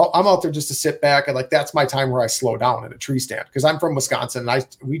out there just to sit back, and like that's my time where I slow down in a tree stand, because I'm from Wisconsin and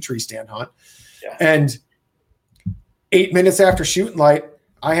we tree stand hunt. Yeah. And 8 minutes after shooting light,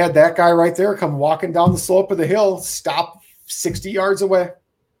 I had that guy right there come walking down the slope of the hill, stop 60 yards away.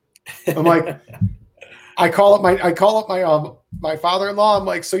 I'm like, I call up my father-in-law. I'm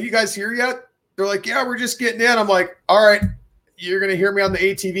like, so you guys here yet? They're like, yeah, we're just getting in. I'm like, all right, you're gonna hear me on the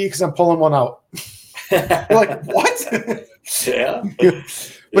ATV because I'm pulling one out. They're like, what? Yeah.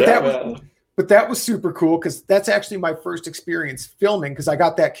 But that was super cool, because that's actually my first experience filming, because I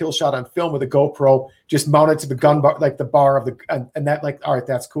got that kill shot on film with a GoPro just mounted to the gun bar, like the bar of the, and that, like, all right,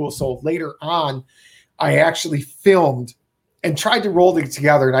 that's cool. So later on, I actually filmed and tried to roll it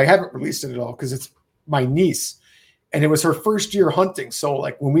together, and I haven't released it at all because it's my niece and it was her first year hunting. So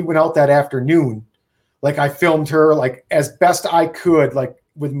like when we went out that afternoon, like I filmed her like as best I could, like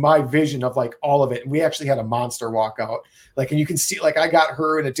with my vision of like all of it. And we actually had a monster walk out, like, and you can see, like, I got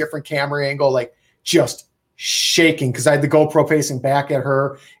her in a different camera angle, like just shaking, because I had the GoPro facing back at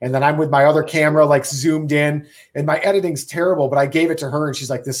her. And then I'm with my other camera, like zoomed in, and my editing's terrible, but I gave it to her and she's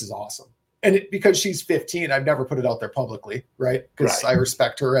like, this is awesome. And because she's 15, I've never put it out there publicly, right? Because I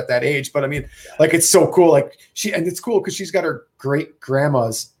respect her at that age. But I mean, like, it's so cool. Like and it's cool because she's got her great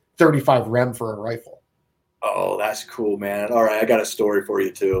grandma's 35 Rem for a rifle. Oh, that's cool, man. All right, I got a story for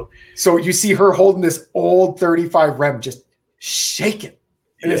you too. So you see her holding this old 35 Rem, just shaking.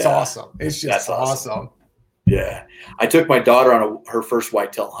 And it's awesome. It's just awesome. Yeah. I took my daughter on her first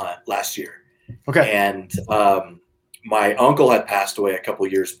whitetail hunt last year. Okay. And my uncle had passed away a couple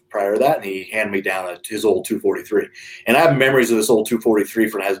of years prior to that, and he handed me down his old 243. And I have memories of this old 243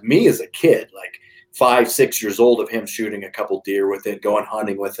 from me as a kid, like 5, 6 years old, of him shooting a couple deer with it, going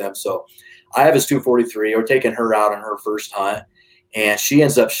hunting with him. So I have his 243. We're taking her out on her first hunt, and she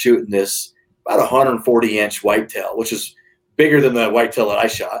ends up shooting this about 140-inch whitetail, which is bigger than the whitetail that I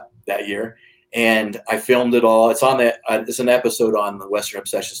shot that year. And I filmed it all. It's on it's an episode on the Western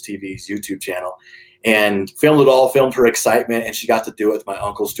Obsessions TV's YouTube channel. and filmed her excitement, and she got to do it with my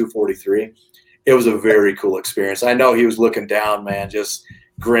uncle's 243. It was a very cool experience. I know he was looking down, man, just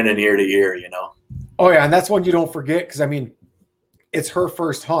grinning ear to ear, you know? Oh yeah. And that's one you don't forget. Cause I mean, it's her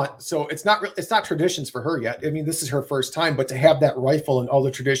first hunt. So it's not traditions for her yet. I mean, this is her first time, but to have that rifle and all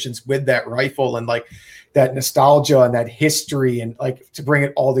the traditions with that rifle and like that nostalgia and that history and like to bring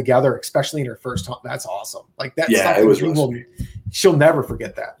it all together, especially in her first hunt, that's awesome. Like that's something she'll never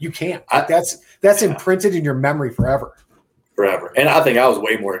forget that. You can't. That's imprinted in your memory forever. And I think I was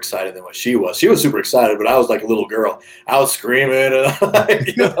way more excited than what she was. She was super excited, but I was like a little girl. I was screaming. And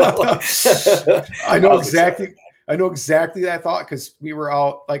I know exactly. I know exactly that thought because we were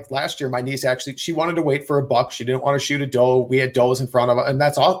out like last year. My niece she wanted to wait for a buck. She didn't want to shoot a doe. We had does in front of her, and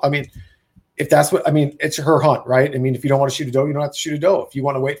that's all. I mean, if that's what I mean, it's her hunt, right? I mean, if you don't want to shoot a doe, you don't have to shoot a doe. If you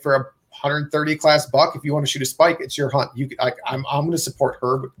want to wait for a 130 class buck, if you want to shoot a spike, it's your hunt. I'm going to support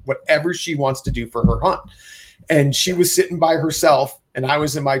her with whatever she wants to do for her hunt. And she was sitting by herself, and I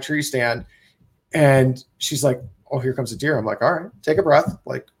was in my tree stand, and she's like, "Oh, here comes a deer." I'm like, "All right, take a breath."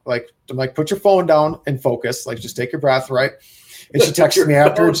 I'm like, put your phone down and focus. Like, just take your breath, right? And she texted me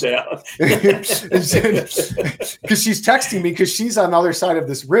after, because she's texting me because she's on the other side of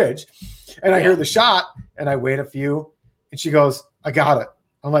this ridge, and I hear the shot, and I wait a few, and she goes, "I got it."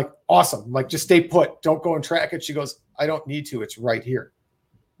 I'm like, "Awesome!" I'm like, "Just stay put. Don't go and track it." She goes, "I don't need to. It's right here."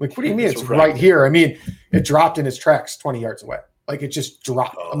 I'm like, what do you mean it's right here? I mean, it dropped in his tracks 20 yards away. Like it just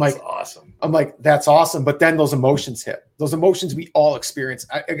dropped. Oh, I'm like, awesome. I'm like, that's awesome. But then those emotions hit. Those emotions we all experience.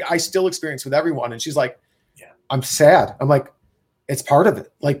 I still experience with everyone. And she's like, I'm sad. I'm like, it's part of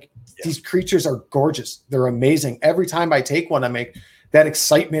it. Like these creatures are gorgeous. They're amazing. Every time I take one, I make that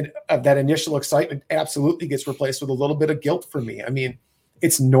excitement of that initial excitement absolutely gets replaced with a little bit of guilt for me. I mean,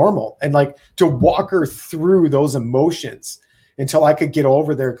 it's normal. And like to walk her through those emotions until I could get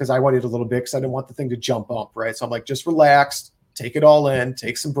over there, because I waited a little bit because I didn't want the thing to jump up, right? So I'm like, just relax, take it all in,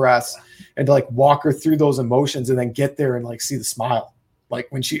 take some breaths, and to like walk her through those emotions and then get there and like see the smile. Like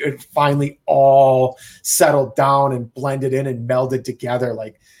when it finally all settled down and blended in and melded together,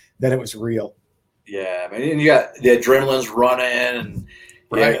 like then it was real. Yeah, I mean, and you got the adrenaline's running, and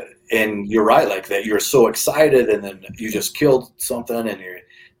and you're right, like that. You're so excited, and then you just killed something, and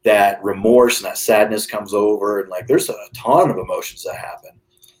that remorse and that sadness comes over, and like there's a ton of emotions that happen.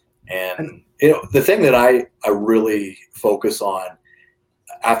 And the thing that I really focus on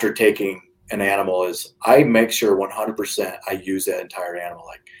after taking an animal is I make sure 100% I use that entire animal.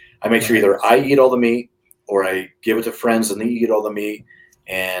 Like I make sure either I eat all the meat or I give it to friends and they eat all the meat.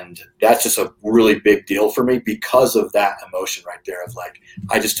 And that's just a really big deal for me because of that emotion right there of like,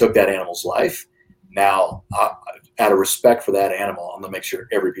 I just took that animal's life. Now, out of respect for that animal, I'm going to make sure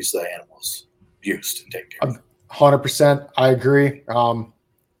every piece of that animal is used and taken care of. 100%. I agree.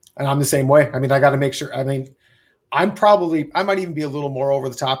 And I'm the same way. I mean, I got to make sure. I mean, I might even be a little more over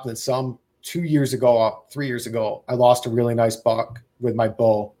the top than some. 3 years ago, I lost a really nice buck with my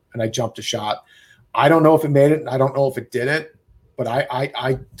bow and I jumped a shot. I don't know if it made it. I don't know if it didn't, but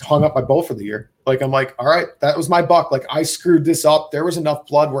I hung up my bow for the year. Like, I'm like, all right, that was my buck. Like I screwed this up. There was enough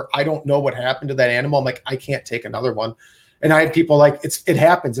blood where I don't know what happened to that animal. I'm like, I can't take another one. And I had people like, it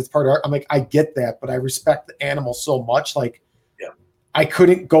happens. It's part of art. I'm like, I get that, but I respect the animal so much. Like I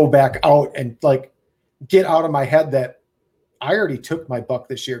couldn't go back out and like get out of my head that I already took my buck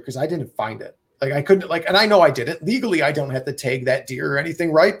this year because I didn't find it. Like I couldn't and I know I didn't. Legally, I don't have to tag that deer or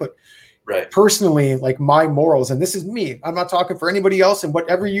anything, right? But personally, like my morals, and this is me. I'm not talking for anybody else, and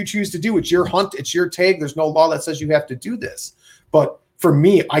whatever you choose to do, it's your hunt, it's your tag. There's no law that says you have to do this. But for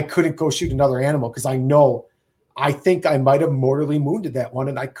me, I couldn't go shoot another animal because I think I might have mortally wounded that one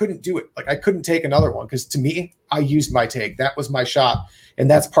and I couldn't do it. Like I couldn't take another one because to me, I used my tag. That was my shot. And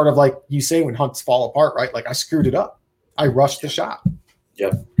that's part of like you say when hunts fall apart, right? Like I screwed it up. I rushed the shot.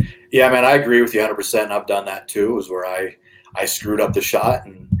 Yep. Yeah, man, I agree with you 100%. And I've done that too, is where I screwed up the shot.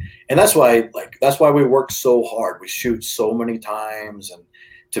 And that's why we work so hard. We shoot so many times and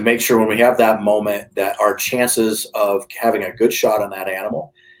to make sure when we have that moment that our chances of having a good shot on that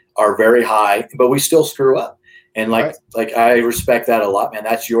animal are very high, but we still screw up. And like I respect that a lot, man.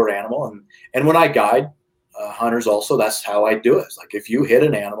 That's your animal. And when I guide hunters also, that's how I do it. It's like if you hit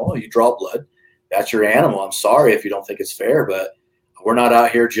an animal, you draw blood, that's your animal. I'm sorry if you don't think it's fair, but we're not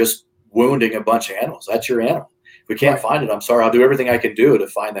out here just wounding a bunch of animals. That's your animal. If we can't find it, I'm sorry. I'll do everything I can do to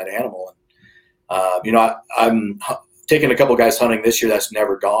find that animal. And I'm taking a couple guys hunting this year that's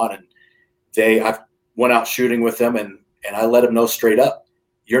never gone, and I've went out shooting with them, and I let them know straight up,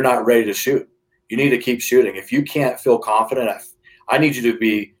 you're not ready to shoot. You need to keep shooting. If you can't feel confident, I need you to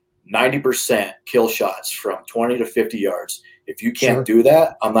be 90% kill shots from 20 to 50 yards. If you can't do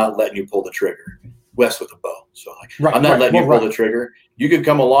that, I'm not letting you pull the trigger. west with a bow. So like, I'm not letting you pull the trigger. You can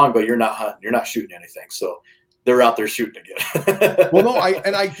come along, but you're not hunting. You're not shooting anything. So they're out there shooting again. Well, no,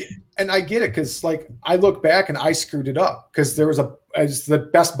 I get it, because like I look back and I screwed it up, because there was the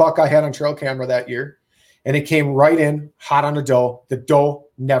best buck I had on trail camera that year, and it came right in hot on a doe. The doe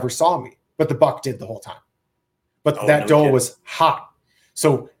never saw me, but the buck did the whole time. But that doe was hot,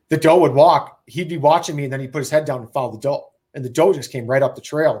 so the doe would walk. He'd be watching me, and then he'd put his head down and follow the doe, and the doe just came right up the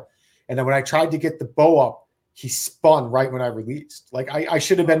trail. And then when I tried to get the bow up, he spun right when I released. Like I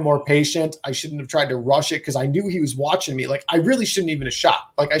should have been more patient. I shouldn't have tried to rush it, because I knew he was watching me. Like I really shouldn't even have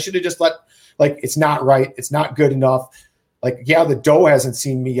shot. Like I should have just it's not right. It's not good enough. Like, yeah, the doe hasn't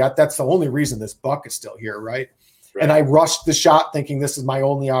seen me yet. That's the only reason this buck is still here, right? And I rushed the shot thinking this is my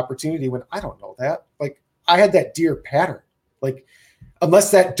only opportunity, when I don't know that. Like I had that deer pattern. Like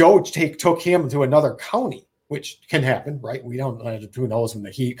unless that doe took him to another county, which can happen, right? We don't know. Who knows when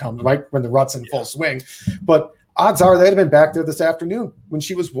the heat comes, right? When the rut's in full swing. But odds are they'd have been back there this afternoon when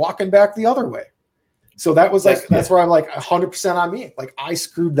she was walking back the other way. So that was that's where I'm like 100% on me. Like I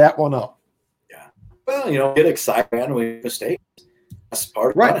screwed that one up. Yeah. Well, get excited, man, when we make mistakes. That's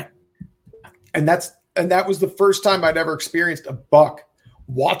part of it. And that was the first time I'd ever experienced a buck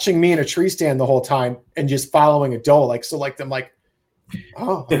watching me in a tree stand the whole time and just following a doe.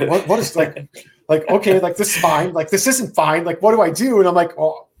 Oh, what is like, okay, like this is fine. Like this isn't fine. Like, what do I do? And I'm like,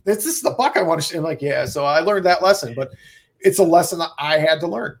 oh, this is the buck I want to shoot. I'm like, yeah. So I learned that lesson, but it's a lesson that I had to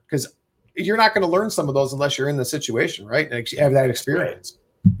learn, because you're not going to learn some of those unless you're in the situation, right? And you have that experience.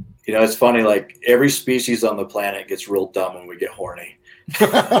 Right. It's funny. Like every species on the planet gets real dumb when we get horny.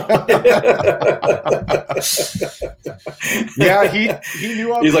 Yeah, he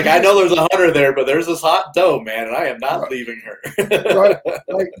knew. He's like, I know there's a hunter there, but there's this hot doe, man, and I am not leaving her. Right.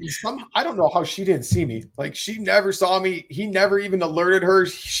 Like I don't know how she didn't see me. Like she never saw me. He never even alerted her.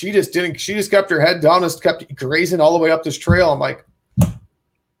 She just didn't. She just kept her head down and kept grazing all the way up this trail. I'm like,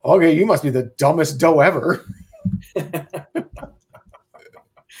 okay, you must be the dumbest doe ever.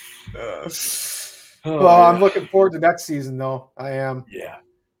 Well, I'm looking forward to next season, though. I am. Yeah.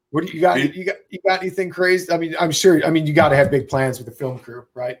 What do you got? You got anything crazy? I mean, I'm sure. I mean, you got to have big plans with the film crew,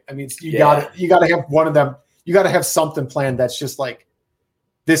 right? I mean, you got to have one of them. You got to have something planned that's just like,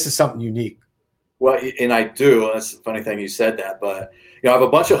 this is something unique. Well, and I do. That's a funny thing you said that, but I have a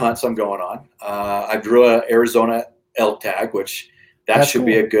bunch of hunts I'm going on. I drew a Arizona elk tag, which that should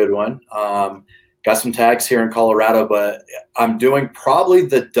be a good one. Got some tags here in Colorado, but I'm doing probably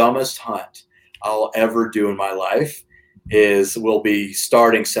the dumbest hunt I'll ever do in my life. We'll be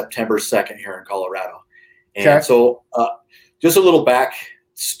starting September 2nd here in Colorado. And so just a little back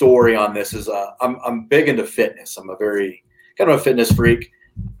story on this is I'm big into fitness. I'm a very kind of a fitness freak,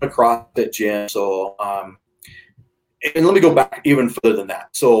 a CrossFit gym. So, and let me go back even further than that.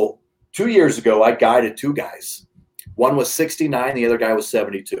 So 2 years ago, I guided two guys. One was 69, the other guy was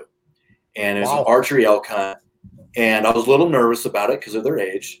 72. And it was an archery elk hunt. And I was a little nervous about it because of their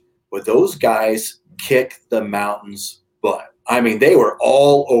age. But those guys kicked the mountain's butt. I mean, they were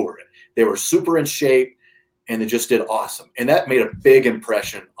all over it. They were super in shape, and they just did awesome. And that made a big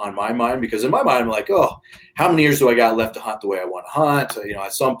impression on my mind, because in my mind, I'm like, oh, how many years do I got left to hunt the way I want to hunt? So,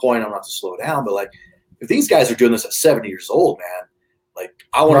 at some point, I'm going to have to slow down. But, like, if these guys are doing this at 70 years old, man, like,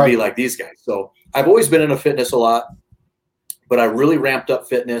 I want to be like these guys. So I've always been into fitness a lot, but I really ramped up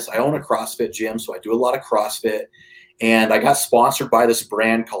fitness. I own a CrossFit gym, so I do a lot of CrossFit. And I got sponsored by this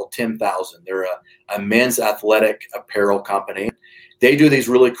brand called 10,000. They're a men's athletic apparel company. They do these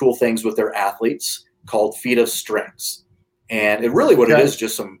really cool things with their athletes called Feet of Strengths. And it really what it is,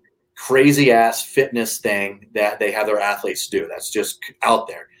 just some crazy ass fitness thing that they have their athletes do. That's just out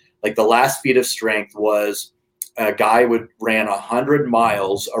there. Like the last Feet of Strength was a guy ran 100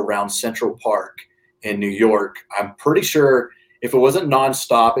 miles around Central Park in New York. I'm pretty sure if it wasn't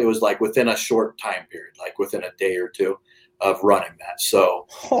nonstop, it was like within a short time period, like within a day or two of running that. So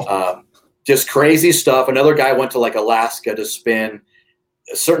just crazy stuff. Another guy went to like Alaska to spend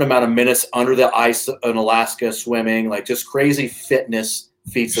a certain amount of minutes under the ice in Alaska swimming, like just crazy fitness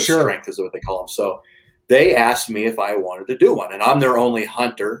feats of strength is what they call them. So they asked me if I wanted to do one, and I'm their only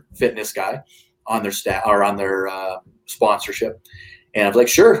hunter fitness guy on their staff or on their sponsorship. And I was like,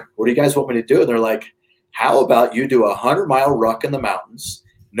 sure. What do you guys want me to do? And they're like, how about you do a 100-mile ruck in the mountains,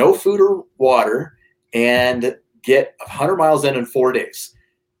 no food or water, and get 100 miles in 4 days?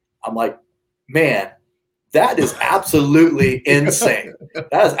 I'm like, man, that is absolutely insane.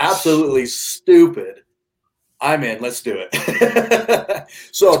 That is absolutely stupid. I'm in. Let's do it.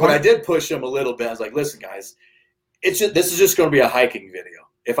 So when I did push them a little bit, I was like, listen, guys, this is just going to be a hiking video.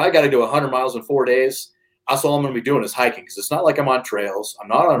 If I got to do 100 miles in 4 days, that's all I'm going to be doing is hiking, because it's not like I'm on trails. I'm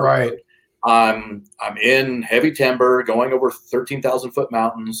not on a road. I'm in heavy timber, going over 13,000 foot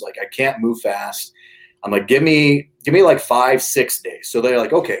mountains. Like I can't move fast. I'm like, give me like 5-6 days. So they're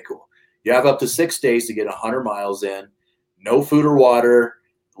like, okay, cool. You have up to 6 days to get 100 miles in, no food or water,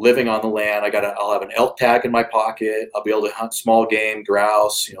 living on the land. I'll have an elk tag in my pocket. I'll be able to hunt small game,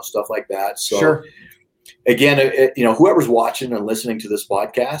 grouse, stuff like that. So Sure. Again, whoever's watching and listening to this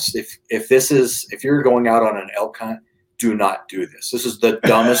podcast, if you're going out on an elk hunt, do not do this. This is the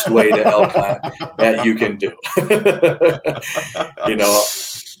dumbest way to elk hunt that you can do.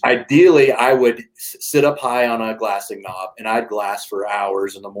 Ideally, I would sit up high on a glassing knob, and I'd glass for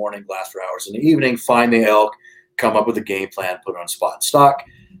hours in the morning, glass for hours in the evening, find the elk, come up with a game plan, put it on spot and stock.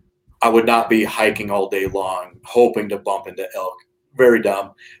 I would not be hiking all day long, hoping to bump into elk. Very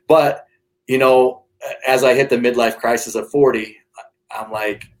dumb. But, as I hit the midlife crisis of 40, I'm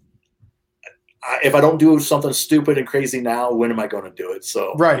like, if I don't do something stupid and crazy now, when am I going to do it?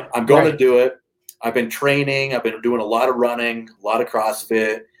 So right, I'm going to do it. I've been training. I've been doing a lot of running, a lot of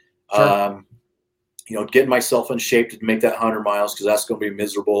CrossFit, Sure. Getting myself in shape to make that 100 miles, because that's going to be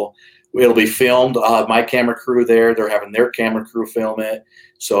miserable. It'll be filmed. I'll have my camera crew there. They're having their camera crew film it.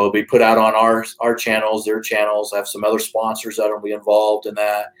 So it'll be put out on our channels, their channels. I have some other sponsors that will be involved in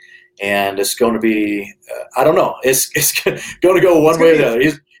that. And it's going to be, I don't know. It's going to go one way or the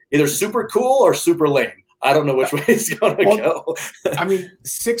other. Either super cool or super lame. I don't know which way it's going to go.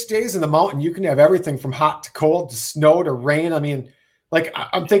 6 days in the mountain, you can have everything from hot to cold to snow to rain.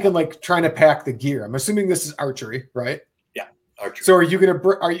 I'm thinking like trying to pack the gear. I'm assuming this is archery, right? Yeah, archery. So are you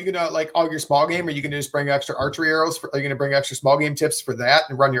gonna like all your small game? Are you gonna just bring extra archery arrows? Are you gonna bring extra small game tips for that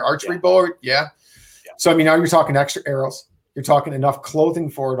and run your archery bow? Yeah. So now you're talking extra arrows. You're talking enough clothing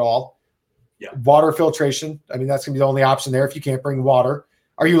for it all. Yeah. Water filtration. That's gonna be the only option there if you can't bring water.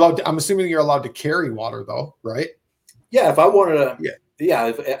 Are you allowed to, I'm assuming you're allowed to carry water though, right? Yeah, if I wanted to.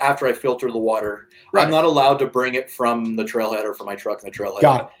 Yeah. After I filter the water, right. I'm not allowed to bring it from the trailhead or from my truck in the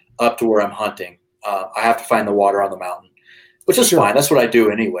trailhead up to where I'm hunting. I have to find the water on the mountain, which is fine. That's what I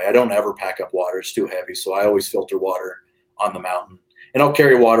do anyway. I don't ever pack up water. It's too heavy. So I always filter water on the mountain, and I'll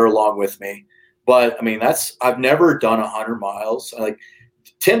carry water along with me. But I've never done 100 miles.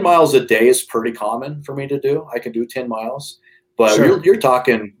 10 miles a day is pretty common for me to do. I can do 10 miles. But you're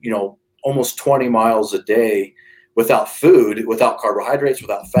talking, almost 20 miles a day without food, without carbohydrates,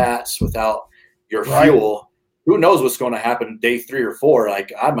 without fats, without your fuel. Who knows what's going to happen day 3 or 4?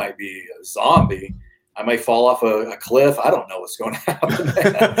 Like I might be a zombie. I might fall off a cliff. I don't know what's going to happen.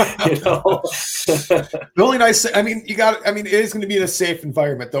 The only nice, it is going to be in a safe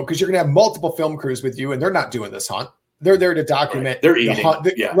environment though, because you're going to have multiple film crews with you, and they're not doing this hunt. They're there to document. Right. They're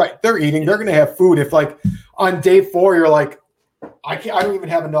eating. Right. They're eating. They're going to have food. If on day 4, you're like, I don't even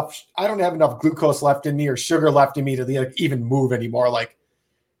have enough. I don't have enough glucose left in me or sugar left in me to even move anymore.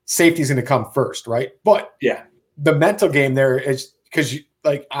 Safety is going to come first, right? But the mental game there is because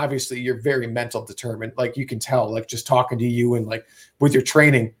obviously you're very mental determined. You can tell, just talking to you and with your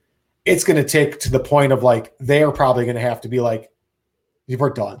training, it's going to take to the point of they are probably going to have to be we're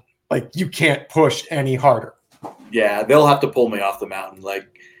done. You can't push any harder. Yeah, they'll have to pull me off the mountain.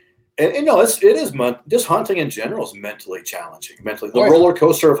 Just hunting in general is mentally challenging. The roller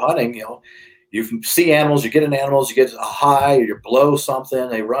coaster of hunting, you see animals, you get in animals, you get a high, or you blow something,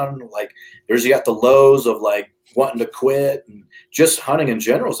 they run, you got the lows of wanting to quit. And just hunting in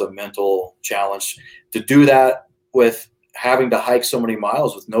general is a mental challenge. To do that with having to hike so many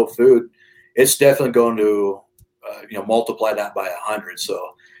miles with no food, it's definitely going to, multiply that by 100. So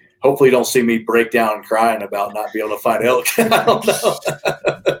hopefully you don't see me break down and crying about not being able to find elk. I don't know.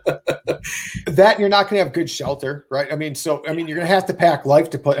 That you're not going to have good shelter, right? You're going to have to pack life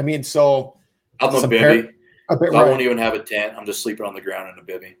to put. I'm a bivvy. I won't even have a tent. I'm just sleeping on the ground in a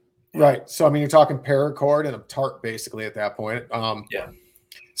bivvy. Right. So you're talking paracord and a tarp basically at that point.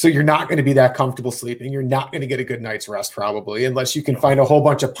 So you're not going to be that comfortable sleeping. You're not going to get a good night's rest probably, unless you can find a whole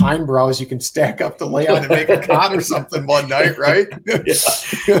bunch of pine boughs you can stack up to lay on and make a cot or something one night, right? Yeah,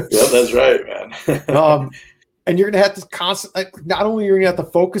 that's right, man. And you're going to have to constantly, not only you're going to have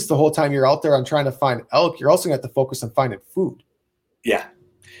to focus the whole time you're out there on trying to find elk, you're also going to have to focus on finding food. Yeah.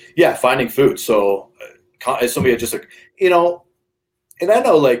 Yeah. Finding food. So it's somebody just and I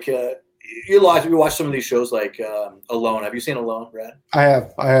know you watch some of these shows Alone. Have you seen Alone, Brad? I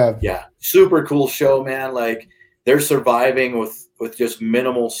have. Yeah. Super cool show, man. They're surviving with just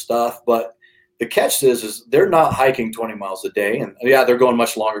minimal stuff, but the catch is they're not hiking 20 miles a day. And they're going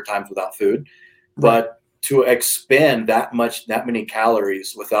much longer times without food, but to expend that many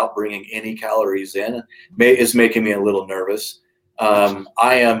calories without bringing any calories in is making me a little nervous. My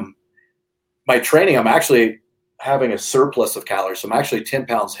training, having a surplus of calories. So I'm actually 10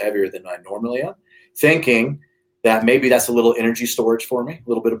 pounds heavier than I normally am, thinking that maybe that's a little energy storage for me, a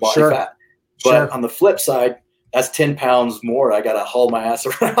little bit of body fat. But on the flip side, that's 10 pounds more I got to haul my ass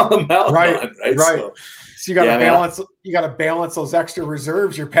around the mountain. Right. So you got to balance. You got to balance those extra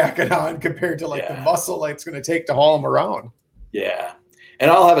reserves you're packing on compared to like the muscle like it's going to take to haul them around. Yeah, and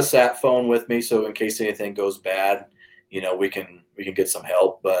I'll have a sat phone with me, so in case anything goes bad, we can get some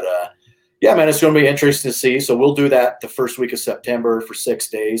help. But yeah, man, it's going to be interesting to see. So we'll do that the first week of September for 6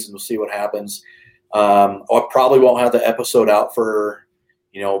 days, and we'll see what happens. I probably won't have the episode out for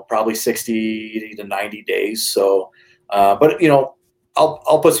probably 60 to 90 days. So, but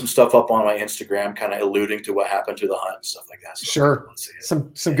I'll put some stuff up on my Instagram, kind of alluding to what happened to the hunt and stuff like that. So sure,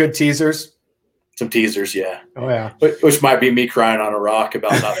 some good teasers. Some teasers, yeah. Oh yeah, which might be me crying on a rock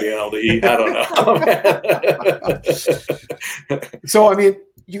about not being able to eat. I don't know. So I mean,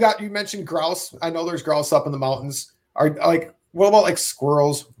 you mentioned grouse. I know there's grouse up in the mountains. What about like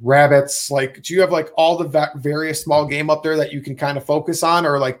squirrels, rabbits? Like, do you have like all the various small game up there that you can kind of focus on,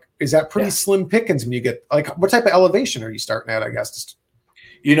 or like is that pretty slim pickings when you get like what type of elevation are you starting at? I guess.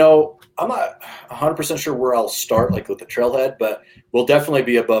 I'm not 100% sure where I'll start, like with the trailhead, but we'll definitely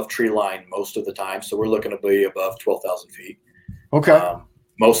be above tree line most of the time. So we're looking to be above 12,000 feet. Okay.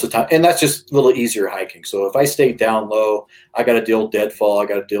 Most of the time. And that's just a little easier hiking. So if I stay down low, I got to deal with deadfall. I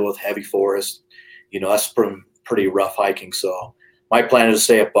got to deal with heavy forest. That's pretty rough hiking. So my plan is to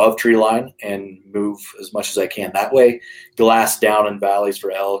stay above tree line and move as much as I can that way. Glass down in valleys for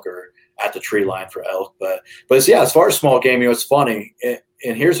elk or at the tree line for elk. But yeah, as far as small game, it's funny.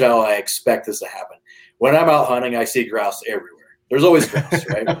 And here's how I expect this to happen. When I'm out hunting, I see grouse everywhere. There's always grouse,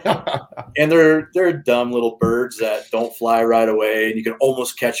 right? And they're dumb little birds that don't fly right away, and you can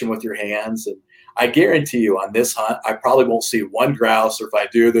almost catch them with your hands. And I guarantee you on this hunt, I probably won't see one grouse, or if I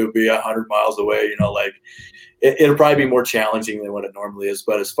do, they'll be 100 miles away. It'll probably be more challenging than what it normally is.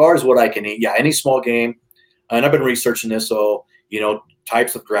 But as far as what I can eat, any small game, and I've been researching this, so,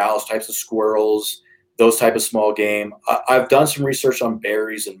 types of grouse, types of squirrels, those type of small game. I've done some research on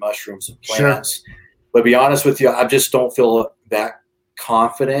berries and mushrooms and plants, but to be honest with you, I just don't feel that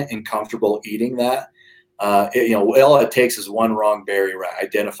confident and comfortable eating that. All it takes is one wrong berry, right?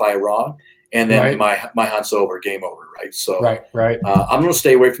 Identify wrong, and then my hunt's over, game over, right? So right. I'm going to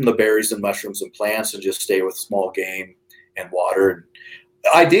stay away from the berries and mushrooms and plants and just stay with small game and water. And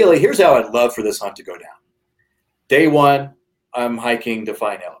ideally, here's how I'd love for this hunt to go down. Day 1, I'm hiking to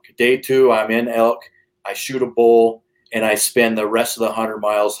find elk. Day 2, I'm in elk. I shoot a bull, and I spend the rest of the 100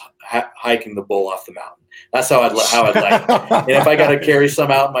 miles hiking the bull off the mountain. That's how I'd like it. And if I got to carry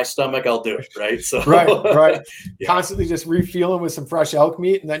some out in my stomach, I'll do it. Right. So right. Yeah. Constantly just refueling with some fresh elk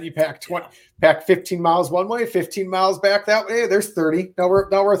meat, and then you pack 15 miles one way, 15 miles back that way. There's 30. Now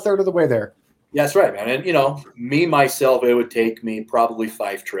we're a third of the way there. Yeah, that's right, man. And me myself, it would take me probably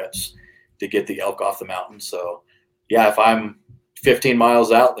 5 trips to get the elk off the mountain. So yeah, if I'm 15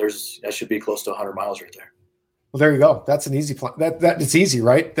 miles out, that should be close to 100 miles right there. Well, there you go. That's an easy plan. That it's easy,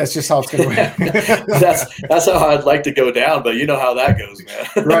 right? That's just how it's going to work. That's how I'd like to go down, but you know how that goes,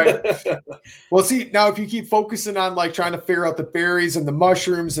 man. Right. Well, see, now if you keep focusing on like trying to figure out the berries and the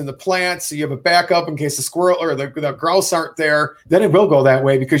mushrooms and the plants, so you have a backup in case the squirrel or the grouse aren't there, then it will go that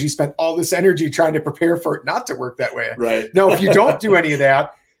way because you spent all this energy trying to prepare for it not to work that way. Right. Now, if you don't do any of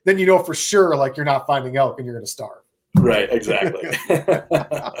that, then you know for sure like you're not finding elk and you're going to starve. Right, exactly.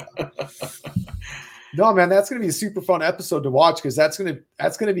 No, man, that's going to be a super fun episode to watch because that's going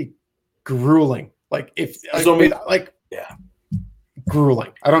to be grueling.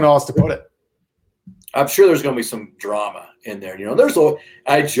 Grueling. I don't know how else to put it. I'm sure there's going to be some drama in there.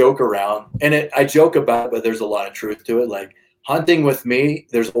 I joke around I joke about it, but there's a lot of truth to it. Like hunting with me,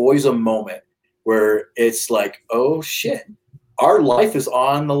 there's always a moment where it's like, oh shit, our life is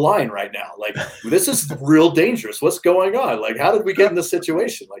on the line right now. Like, this is real dangerous. What's going on? Like, how did we get in this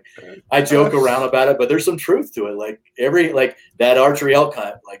situation? Like, I joke around about it, but there's some truth to it. Like that archery elk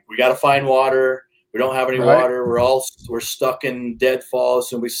hunt, like we got to find water. We don't have any water. We're stuck in deadfall,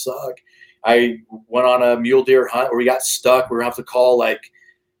 so we suck. I went on a mule deer hunt where we got stuck. We were going to have to call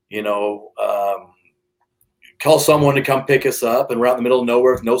call someone to come pick us up, and we're out in the middle of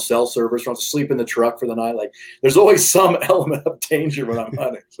nowhere with no cell service. We're going to sleep in the truck for the night. Like, there's always some element of danger when I'm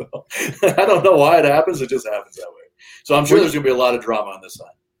hunting. So I don't know why it happens. It just happens that way. So I'm sure there's going to be a lot of drama on this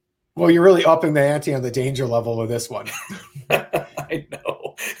side. Well, you're really upping the ante on the danger level with this one. I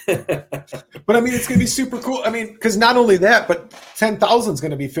know. But I mean, it's going to be super cool. I mean, because not only that, but 10,000 is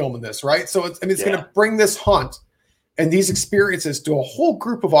going to be filming this, right? So it's going to bring this hunt and these experiences to a whole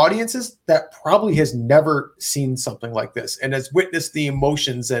group of audiences that probably has never seen something like this and has witnessed the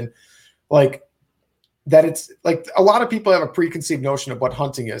emotions and like that it's like a lot of people have a preconceived notion of what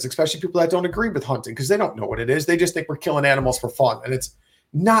hunting is, especially people that don't agree with hunting because they don't know what it is. They just think we're killing animals for fun. And it's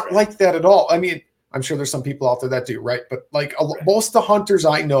not like that at all. I mean, I'm sure there's some people out there that do, right? But like most of the hunters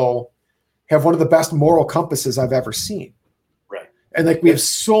I know have one of the best moral compasses I've ever seen. Right. And like we have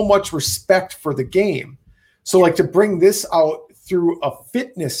so much respect for the game. So like to bring this out through a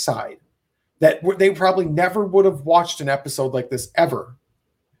fitness side that they probably never would have watched an episode like this ever.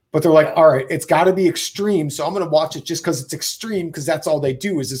 But they're like, all right, it's got to be extreme. So I'm going to watch it just because it's extreme because that's all they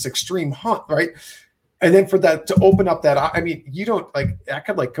do is this extreme hunt, right? And then for that to open up that, I mean, you don't like, that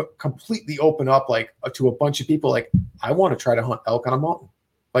could like completely open up like to a bunch of people like, I want to try to hunt elk on a mountain.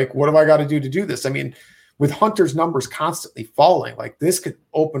 Like, what have I got to do this? I mean, with hunters' numbers constantly falling, like this could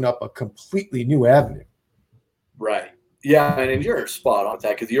open up a completely new avenue. Right. Yeah. And you're spot on with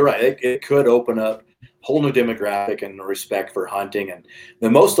that because you're right. It could open up a whole new demographic and respect for hunting. And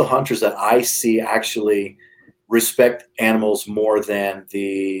most of the hunters that I see actually respect animals more than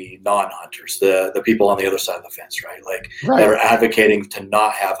the non-hunters, the people on the other side of the fence, right? Like that are advocating to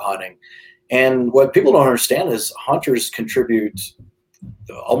not have hunting. And what people don't understand is hunters contribute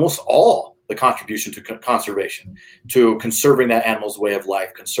almost all the contribution to conservation, to conserving that animal's way of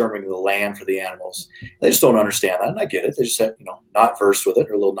life, conserving the land for the animals. They just don't understand that. And I get it. They just said, not versed with it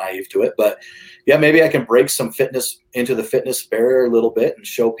or a little naive to it. But yeah, maybe I can break some fitness into the fitness barrier a little bit and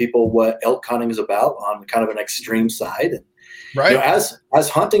show people what elk hunting is about on kind of an extreme side. And, right. As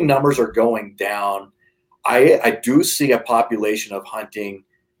hunting numbers are going down, I do see a population of hunting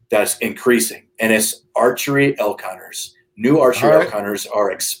that's increasing, and it's archery elk hunters. New archery elk hunters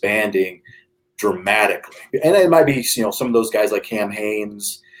are expanding dramatically. And it might be, some of those guys like Cam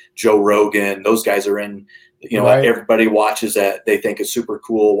Haines, Joe Rogan, those guys are in, everybody watches that. They think it's super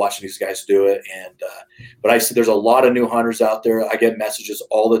cool watching these guys do it. And, but I see there's a lot of new hunters out there. I get messages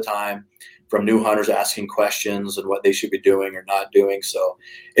all the time from new hunters asking questions and what they should be doing or not doing. So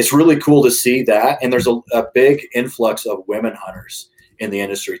it's really cool to see that. And there's a big influx of women hunters in the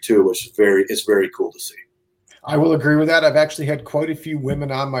industry too, which is very cool to see. I will agree with that. I've actually had quite a few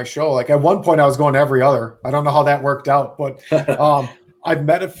women on my show. Like at one point I was going every other. I don't know how that worked out, but I've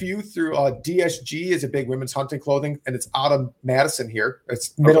met a few through DSG is a big women's hunting clothing, and it's out of Madison here.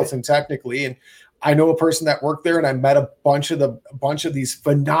 It's Middleton technically. And I know a person that worked there, and I met a bunch of these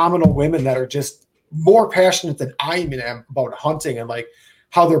phenomenal women that are just more passionate than I even am about hunting and like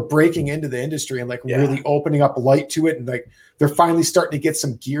how they're breaking into the industry and like really opening up light to it. And like, they're finally starting to get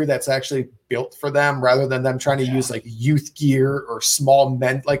some gear that's actually built for them rather than them trying to use like youth gear or small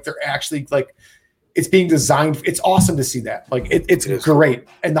men. Like they're actually like, it's being designed. It's awesome to see that. Like it's great.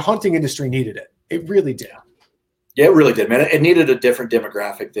 Cool. And the hunting industry needed it. It really did. Yeah, it really did, man. It needed a different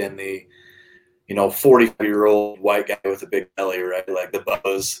demographic than the, 45-year-old white guy with a big belly, right? Like the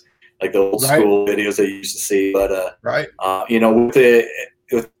Bubba's, like the old school videos that you used to see. But,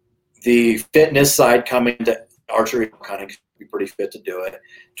 with the fitness side coming to archery hunting, be pretty fit to do it.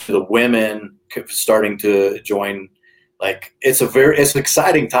 To the women starting to join, like it's an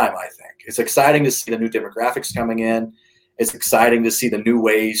exciting time. I think it's exciting to see the new demographics coming in. It's exciting to see the new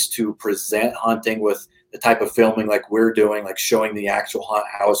ways to present hunting with the type of filming like we're doing, like showing the actual hunt,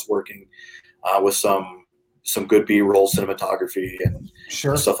 how it's working, with some good B-roll cinematography and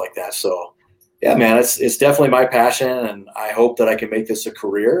stuff like that. So yeah, man, it's definitely my passion, and I hope that I can make this a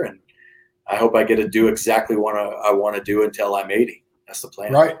career, and I hope I get to do exactly what I want to do until I'm 80. That's the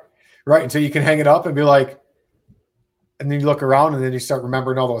plan. Right. Until you can hang it up and be like, and then you look around and then you start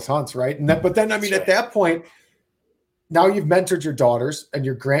remembering all those hunts. Right. But then, at that point, now you've mentored your daughters and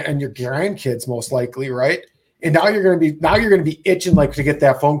your grandkids most likely. Right. And now you're going to be itching like to get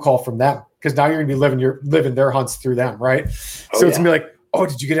that phone call from them, because now you're going to be living their hunts through them. Right. So it's going to be like, oh,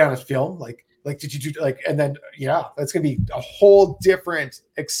 did you get on a film? Like, did you do like, and then, that's going to be a whole different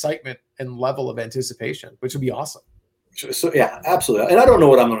excitement and level of anticipation, which would be awesome. So yeah, absolutely. And I don't know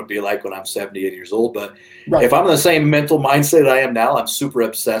what I'm going to be like when I'm 78 years old, but if I'm in the same mental mindset I am now, I'm super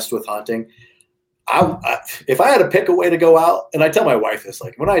obsessed with hunting. If I had to pick a way to go out, and I tell my wife this,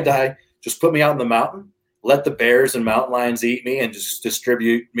 like when I die, just put me out in the mountain, let the bears and mountain lions eat me, and just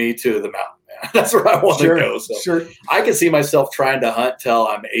distribute me to the mountain. Man. That's where I want to go. So I can see myself trying to hunt till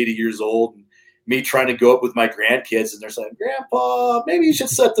I'm 80 years old, and me trying to go up with my grandkids, and they're saying, Grandpa, maybe you should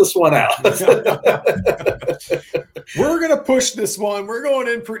set this one out. We're going to push this one. We're going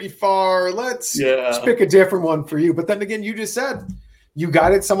in pretty far. Let's pick a different one for you. But then again, you just said you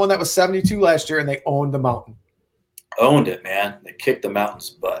guided someone that was 72 last year and they owned the mountain. Owned it, man. They kicked the mountain's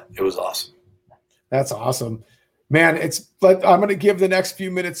butt. It was awesome. That's awesome. Man, but I'm going to give the next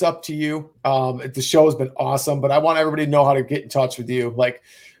few minutes up to you. The show has been awesome, but I want everybody to know how to get in touch with you. Like,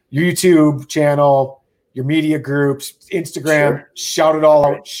 YouTube channel, your media groups, Instagram, Sure. shout it all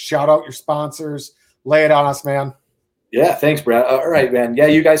out, shout out your sponsors, lay it on us, man. Yeah, thanks, Brad. All right, man. Yeah,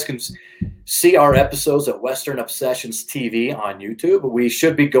 you guys can see our episodes at Western Obsessions TV on YouTube. We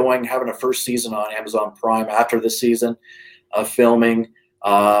should be having a first season on Amazon Prime after this season of filming.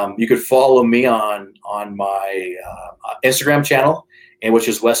 You could follow me on my Instagram channel, which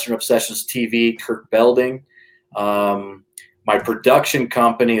is Western Obsessions TV, Kirk Belding. My production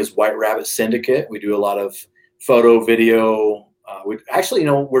company is White Rabbit Syndicate. We do a lot of photo, video.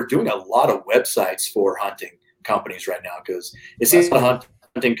 We're doing a lot of websites for hunting companies right now, because it seems that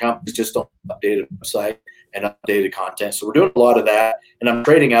hunting companies just don't update a website and updated content. So we're doing a lot of that, and I'm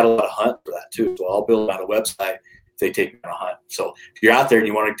trading out a lot of hunt for that too. So I'll build out a website if they take me on a hunt. So if you're out there and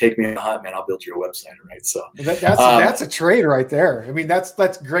you want to take me on a hunt, man, I'll build your website, right? So that's a trade right there. I mean, that's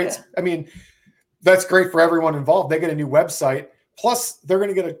great. Yeah. I mean, that's great for everyone involved. They get a new website, plus they're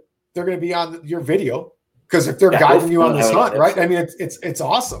going to be on your video, because if they're guiding you on this hunt, right? I mean, it's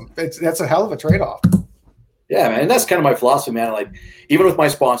awesome. That's a hell of a trade-off. Yeah, man, and that's kind of my philosophy, man. Like, even with my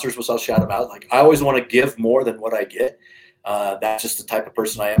sponsors, which I'll shout them out, like, I always want to give more than what I get. That's just the type of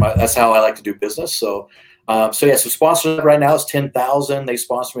person I am. That's how I like to do business. So sponsor right now is 10,000. They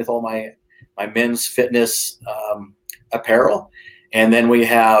sponsor me with all my men's fitness apparel, and then we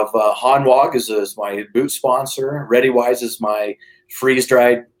have Hanwag is my boot sponsor. ReadyWise is my freeze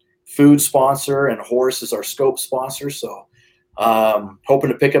dried food sponsor, and Horse is our scope sponsor. So, hoping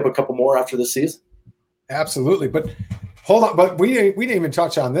to pick up a couple more after this season. Absolutely, but hold on. But we didn't even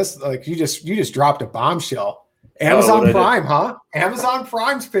touch on this. Like, you just dropped a bombshell. Amazon Prime, huh? Amazon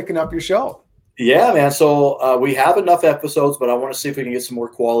Prime's picking up your show. Yeah, man. So we have enough episodes, but I want to see if we can get some more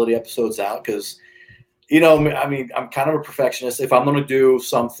quality episodes out, because, I mean, I'm kind of a perfectionist. If I'm going to do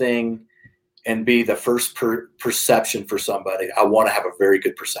something and be the first perception for somebody, I want to have a very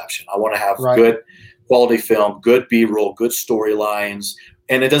good perception. I want to have good quality film, good B-roll, good storylines,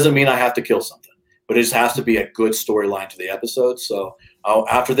 and it doesn't mean I have to kill something. But it just has to be a good storyline to the episode. So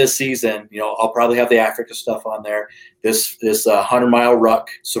after this season, I'll probably have the Africa stuff on there. This 100-mile ruck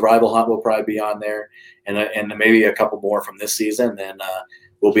survival hunt will probably be on there, and maybe a couple more from this season. Then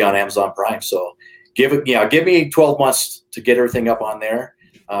we'll be on Amazon Prime. So give me 12 months to get everything up on there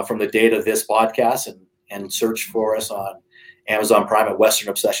from the date of this podcast, and search for us on Amazon Prime at Western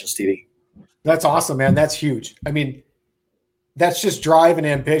Obsessions TV. That's awesome, man. That's huge. I mean, that's just drive and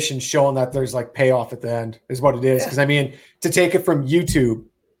ambition, showing that there's like payoff at the end is what it is. Because I mean, to take it from YouTube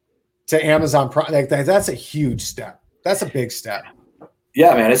to Amazon Prime, like that's a huge step. That's a big step.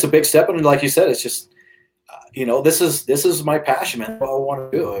 Yeah, man, it's a big step. And like you said, it's just, this is my passion, man. What I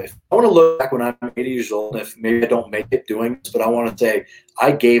want to do. If I want to look back when I'm 80 years old, if maybe I don't make it doing this, but I want to say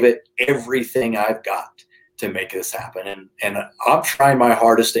I gave it everything I've got to make this happen. And I'm trying my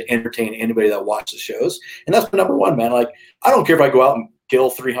hardest to entertain anybody that watches shows. And that's the number one, man. Like, I don't care if I go out and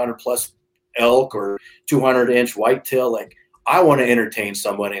kill 300 plus elk or 200-inch whitetail. Like, I want to entertain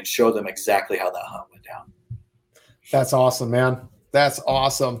somebody and show them exactly how that hunt went down. That's awesome, man. That's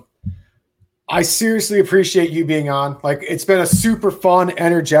awesome. I seriously appreciate you being on. Like, it's been a super fun,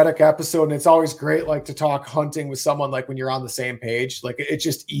 energetic episode, and it's always great, like, to talk hunting with someone, like, when you're on the same page. Like, it's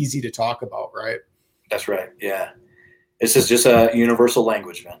just easy to talk about, right? That's right. Yeah. This is just a universal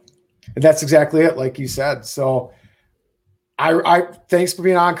language, man. And that's exactly it, like you said. So I thanks for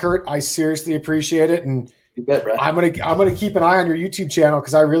being on, Kurt. I seriously appreciate it. And you bet, Brad. I'm gonna keep an eye on your YouTube channel,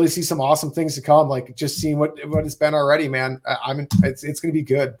 because I really see some awesome things to come. Like, just seeing what it's been already, man. It's gonna be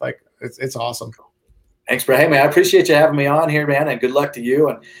good. Like, it's awesome. Thanks, Brad. Hey, man, I appreciate you having me on here, man, and good luck to you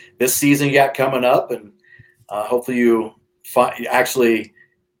and this season you got coming up. And hopefully you actually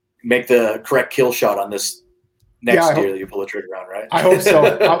make the correct kill shot on this next deer that you pull the trigger on, right? I hope so.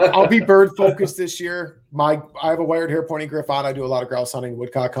 I'll be bird focused this year. I have a wired hair pointing griffon. I do a lot of grouse hunting,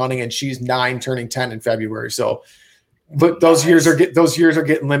 woodcock hunting, and she's 9 turning 10 in February. So, but those years are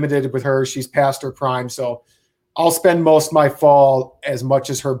getting limited with her. She's past her prime. So I'll spend most of my fall, as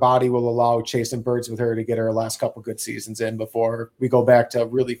much as her body will allow, chasing birds with her to get her last couple good seasons in before we go back to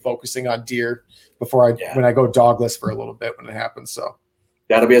really focusing on deer when I go dogless for a little bit when it happens. So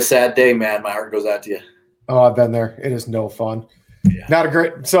that'll be a sad day, man. My heart goes out to you. Oh, I've been there. It is no fun. Yeah. Not a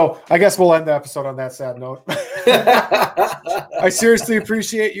great. So I guess we'll end the episode on that sad note. I seriously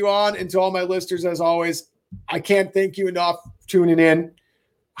appreciate you on, and to all my listeners, as always, I can't thank you enough tuning in.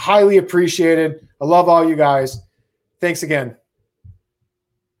 Highly appreciated. I love all you guys. Thanks again.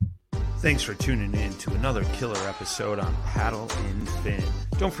 Thanks for tuning in to another killer episode on Paddle and Fin.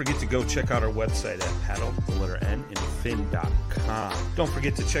 Don't forget to go check out our website at paddle&fin.com. Don't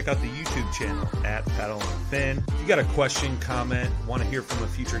forget to check out the YouTube channel at Paddle and Fin. If you got a question, comment, want to hear from a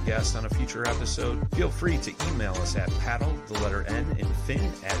future guest on a future episode, feel free to email us at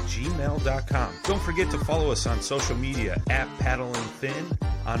paddle&fin@gmail.com. Don't forget to follow us on social media at Paddle and Fin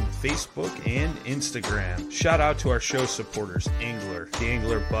on Facebook and Instagram. Shout out to our show supporters, Angler. The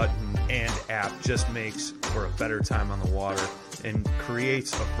Angler button and app just makes for a better time on the water and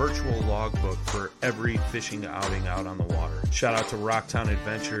creates a virtual logbook for every fishing outing out on the water. Shout out to Rocktown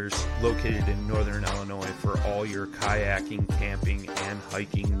Adventures, located in northern Illinois, for all your kayaking, camping, and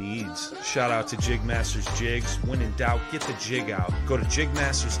hiking needs. Shout out to Jigmasters Jigs. When in doubt, get the jig out. Go to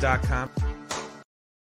jigmasters.com